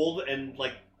cold and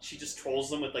she just trolls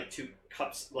them with like 2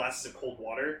 glasses of cold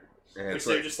water. And which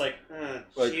they're just like,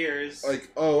 cheers.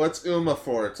 Like, oh, what's Uma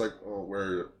for? It's like, oh,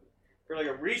 we're like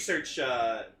a research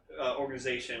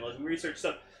organization. Like, we research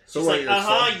stuff. So she's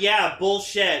like, yeah,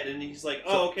 bullshit. And he's like,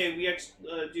 oh, okay, we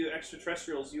do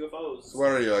extraterrestrials, UFOs. So what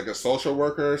are you, like a social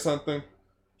worker or something?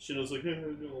 Shindo's like,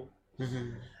 no.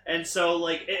 And so,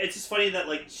 like, it's just funny that,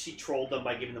 like, she trolled them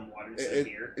by giving them water instead of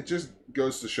beer. It just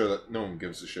goes to show that no one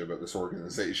gives a shit about this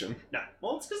organization. No.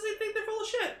 Well, it's because they think they're full of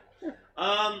shit.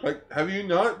 Like, have you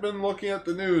not been looking at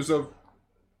the news of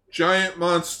giant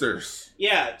monsters?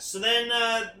 Yeah, so then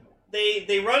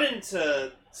they run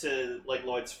into like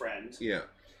Lloyd's friend. Yeah.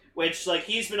 Which like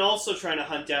he's been also trying to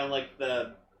hunt down like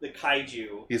the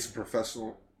kaiju. He's a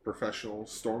professional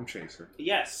storm chaser.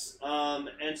 Yes.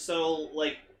 And so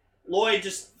like Lloyd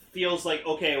just feels like,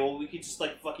 okay, well we could just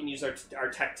like fucking use our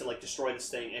tech to like destroy this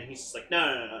thing, and he's just like,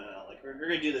 no. Like we're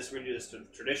gonna do this the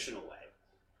traditional way.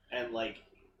 And like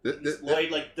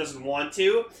Lloyd like doesn't want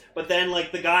to, but then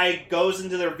like the guy goes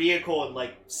into their vehicle and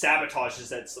like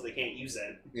sabotages it so they can't use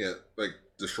it. Yeah, like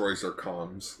destroys their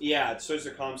comms. Yeah, destroys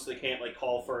their comms so they can't like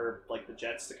call for like the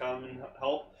jets to come and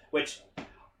help. Which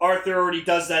Arthur already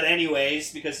does that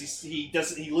anyways because he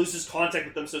loses contact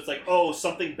with them. So it's like, oh,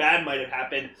 something bad might have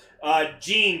happened.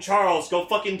 Gene, Charles, go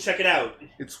fucking check it out.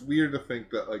 It's weird to think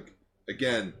that like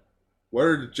again, what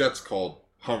are the jets called?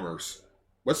 Hummers.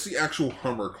 What's the actual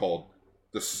Hummer called?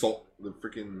 The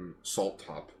freaking salt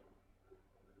top.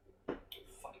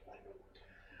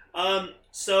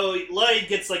 So Lloyd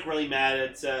gets like really mad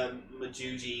at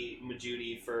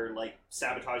Majudi for like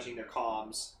sabotaging their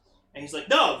comms, and he's like,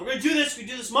 "No, if we're gonna do this, we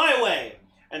do this my way."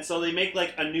 And so they make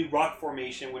like a new rock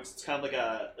formation, which is kind of like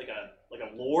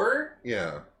a lore.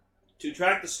 Yeah. to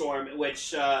attract the storm, which,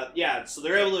 so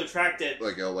they're able to attract it.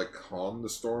 Like calm the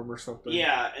storm or something?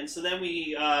 Yeah, and so then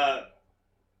we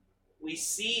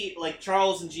see, like,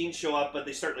 Charles and Jean show up, but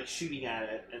they start, like, shooting at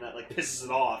it, and that, like, pisses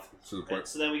it off. So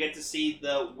then we get to see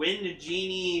the Wind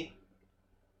Genie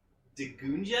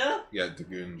Dagunja? Yeah,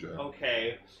 Dagunja.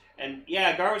 Okay. And,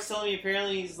 yeah, Gar was telling me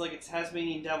apparently he's, like, a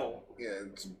Tasmanian devil. Yeah,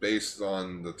 it's based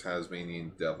on the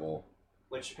Tasmanian devil.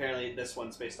 Which apparently this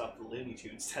one's based off the Looney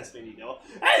Tunes Tasmanian devil.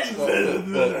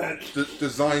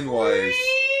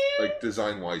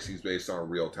 Design-wise, he's based on a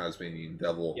real Tasmanian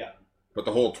devil. Yeah. But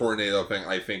the whole tornado thing,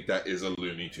 I think that is a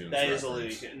Looney Tunes That reference. is a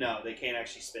Looney Tunes. No, they can't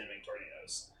actually spin big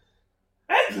tornadoes.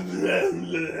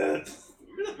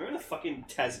 Remember the fucking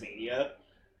Tasmania?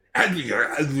 Come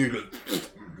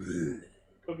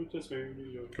Come to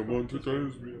Tasmania. on to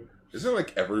Tasmania. Isn't it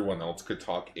like everyone else could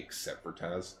talk except for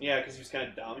Taz? Yeah, because he was kind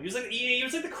of dumb. He was like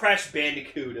the Crash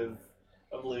Bandicoot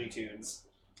of Looney Tunes.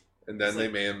 And then they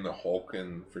made him the Hulk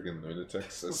and freaking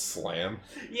Lunatics as Slam.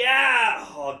 Yeah!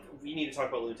 Oh, we need to talk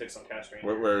about Lunatics on Cast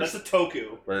Ranger. That's a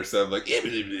Toku. Where instead of like,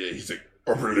 he's like,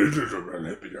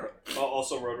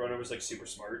 also, Roadrunner was like super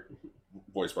smart.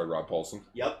 Voiced by Rob Paulson.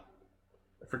 Yep.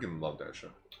 I freaking love that show.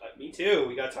 Me too.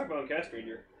 We gotta talk about it on Cast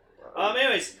Ranger.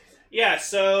 Anyways, yeah,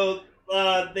 so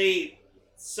then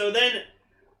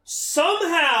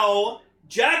somehow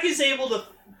Jack is able to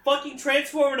fucking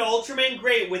transform into Ultraman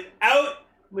Great without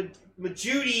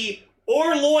Judy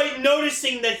or Lloyd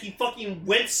noticing that he fucking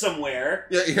went somewhere.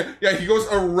 Yeah. He goes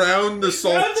around the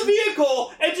salt. Around the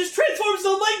vehicle and just transforms.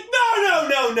 I'm like,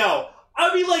 no.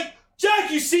 I'd be like, Jack,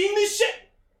 you seen this shit?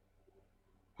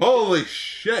 Holy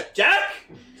shit, Jack?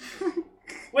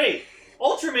 Wait,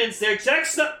 Ultraman's there.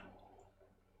 Jack's not.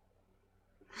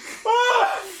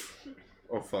 Ah!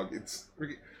 Oh fuck! It's I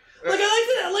like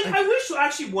that. Like, I wish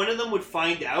actually one of them would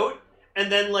find out,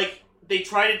 and then like they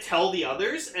try to tell the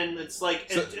others, and it's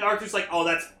like, and Arthur's like, "Oh,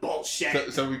 that's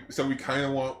bullshit." So we kind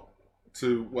of want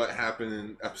to what happened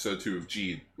in episode 2 of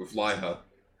Gede with Liha.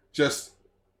 Just,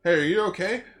 hey, are you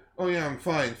okay? Oh yeah, I'm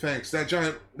fine, thanks. That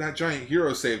giant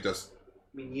hero saved us.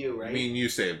 I mean, you, right? Me and you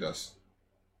saved us.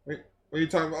 Wait, what are you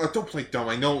talking about? Oh, don't play dumb.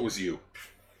 I know it was you.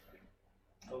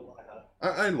 Oh,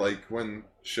 I like when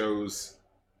shows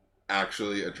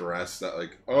actually address that,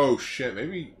 like, oh shit,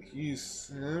 maybe he's...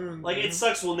 Like, it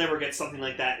sucks we'll never get something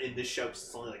like that in this show because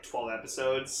it's only like 12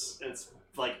 episodes. And it's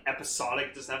like episodic.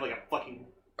 It doesn't have like a fucking...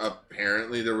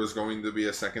 Apparently there was going to be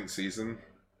a second season.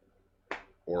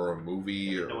 Or a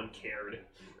movie. No one cared.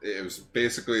 It was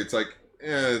basically, it's like,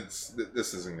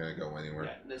 this isn't going to go anywhere.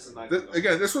 Yeah, this is not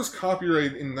Again, this was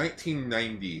copyrighted in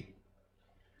 1990.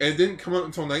 And it didn't come out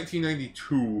until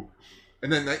 1992.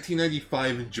 And then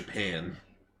 1995 in Japan.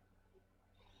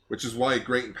 Which is why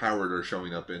Great and Powered are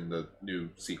showing up in the new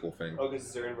sequel thing. Oh, because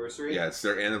it's their anniversary? Yeah, it's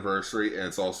their anniversary, and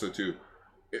it's also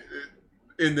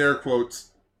in their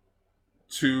quotes,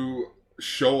 to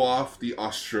show off the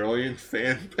Australian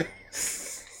fan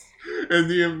base and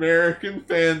the American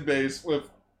fan base with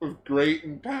Great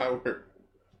and Powered.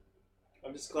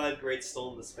 I'm just glad Great's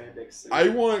still in the spandex suit. I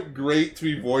want Great to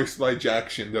be voiced by Jack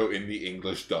Shindo in the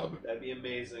English dub. That'd be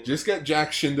amazing. Just get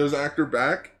Jack Shindo's actor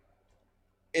back,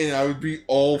 and I would be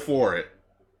all for it.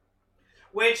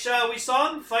 Which, we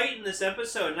saw him fight in this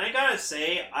episode, and I gotta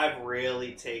say, I'm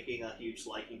really taking a huge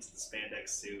liking to the spandex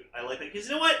suit. I like that, because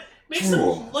you know what? Makes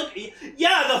him look...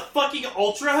 Yeah, the fucking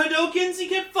Ultra Hadokens he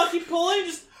kept fucking pulling,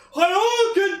 just...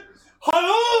 Hadouken!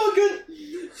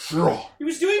 He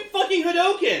was doing fucking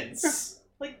Hadokens!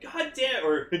 Like, goddamn...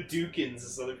 Or Hadoukens,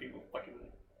 as other people fucking...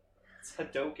 It's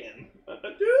Hadoken.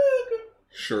 Hadouken!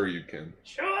 Sure you can.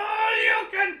 Sure you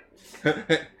can!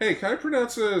 Hey, can I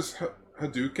pronounce it as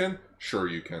Hadouken? Sure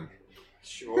you can.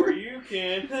 Sure you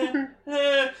can. Vulcan!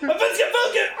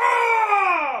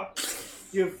 Ah!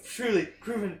 You have truly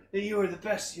proven that you are the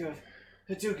best. You have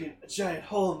Hadouken, a giant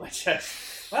hole in my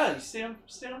chest. Wow, you stay on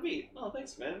beat. Oh,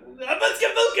 thanks, man.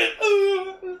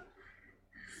 Vulcan!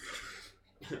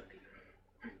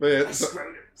 But yeah,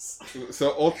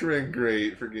 so Ultraman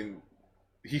Great freaking...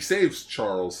 He saves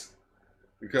Charles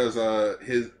because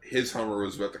his Hummer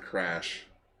was about to crash.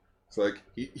 So like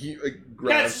he like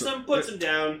grabs catches him, puts him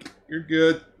down. You're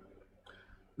good.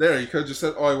 There, you could have just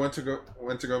said, "Oh, I went to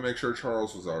go make sure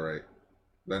Charles was all right."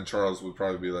 Then Charles would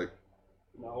probably be like,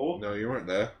 "No, you weren't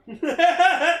there."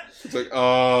 It's like,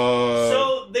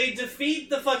 So they defeat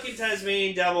the fucking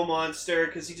Tasmanian devil monster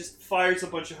because he just fires a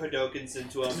bunch of Hadokens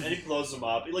into him and he blows him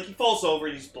up. Like he falls over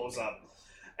and he just blows up.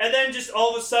 And then just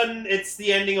all of a sudden, it's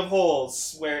the ending of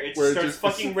Holes where it starts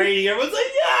fucking raining. Everyone's like,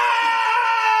 "Yeah!"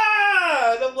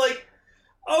 And I'm like,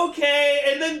 okay.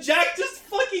 And then Jack just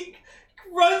fucking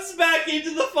runs back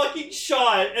into the fucking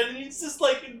shot, and he's just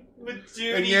like,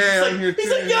 dude, And he's yeah, like, I'm here he's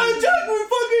too. like, yeah, I'm done, we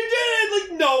fucking did it!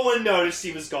 Like, no one noticed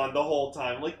he was gone the whole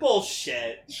time. Like,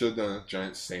 bullshit. Should have done a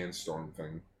giant sandstorm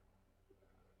thing.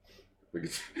 Like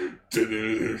it's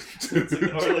It's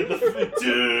like, or like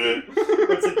the,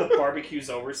 or it's like the barbecue's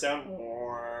over sound.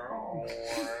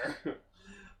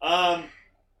 But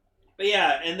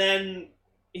yeah, and then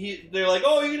they're like,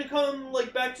 "Oh, are you gonna come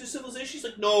like back to civilization?" He's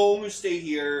like, "No, I'm gonna stay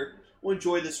here. We'll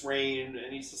enjoy this rain."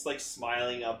 And he's just like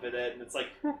smiling up at it, and it's like,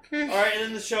 okay. all right. And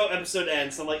then the episode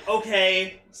ends. So I'm like,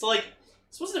 okay. So like,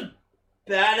 this wasn't a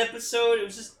bad episode. It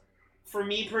was just, for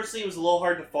me personally, it was a little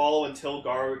hard to follow until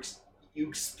you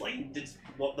explained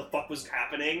what the fuck was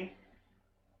happening.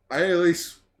 I at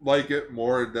least like it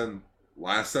more than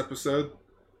last episode.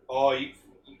 Oh, you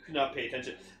could not pay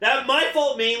attention. That my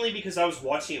fault mainly because I was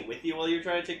watching it with you while you were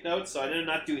trying to take notes, so I ended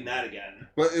up not doing that again.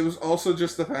 But it was also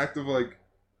just the fact of like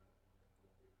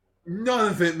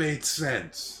none of it made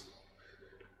sense.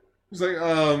 It was like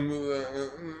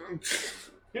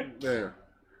there.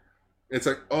 It's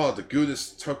like, oh, the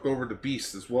Gudis took over the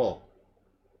beast as well.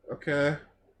 Okay.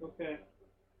 Okay.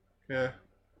 Yeah.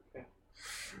 Okay.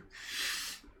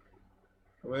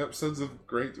 How many episodes of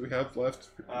Great do we have left?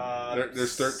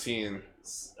 There's 13.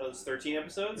 Oh, it's 13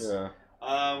 episodes? Yeah.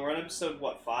 We're on episode,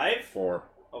 what, 5? 4.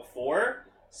 Oh, 4?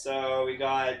 So we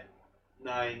got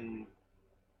 9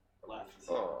 left.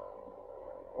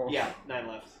 Oh. Yeah, 9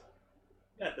 left.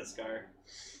 Got this, Scar.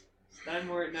 9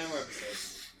 more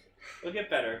episodes. It'll get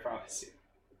better, I promise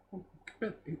you.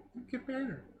 Get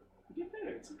better. It'll get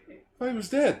better, it's okay. I thought he was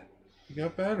dead. He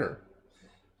got better.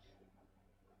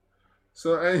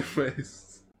 So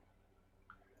anyways,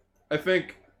 I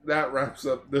think that wraps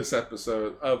up this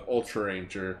episode of Ultra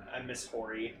Ranger. I miss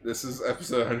Hori. This is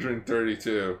episode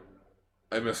 132.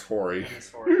 I miss Hori. I miss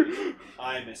Hori.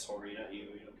 I miss Hori, not you.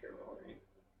 You don't care about Hori.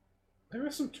 I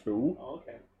miss him too. Oh,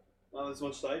 okay. Not as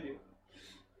much as I do.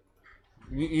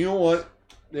 You know what?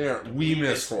 There, we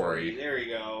miss Hori. There we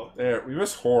go. There, we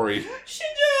miss Hori.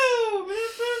 Shinjo!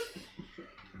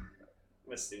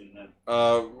 Miss doing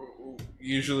that.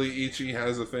 Usually Ichi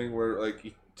has a thing where like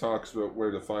he talks about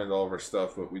where to find all of our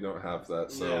stuff, but we don't have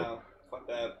that. So yeah, fuck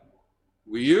that.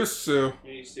 we used to.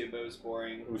 We used to, but it was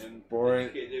boring. It was boring.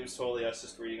 It was totally us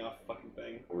just reading off the fucking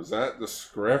thing. Was that the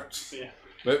script? Yeah.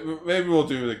 Maybe we'll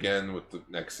do it again with the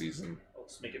next season. I'll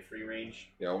just make it free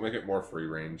range. Yeah, we'll make it more free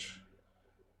range.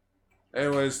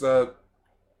 Anyways,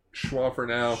 schwa for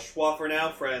now. Schwa for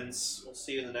now, friends. We'll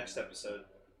see you in the next episode.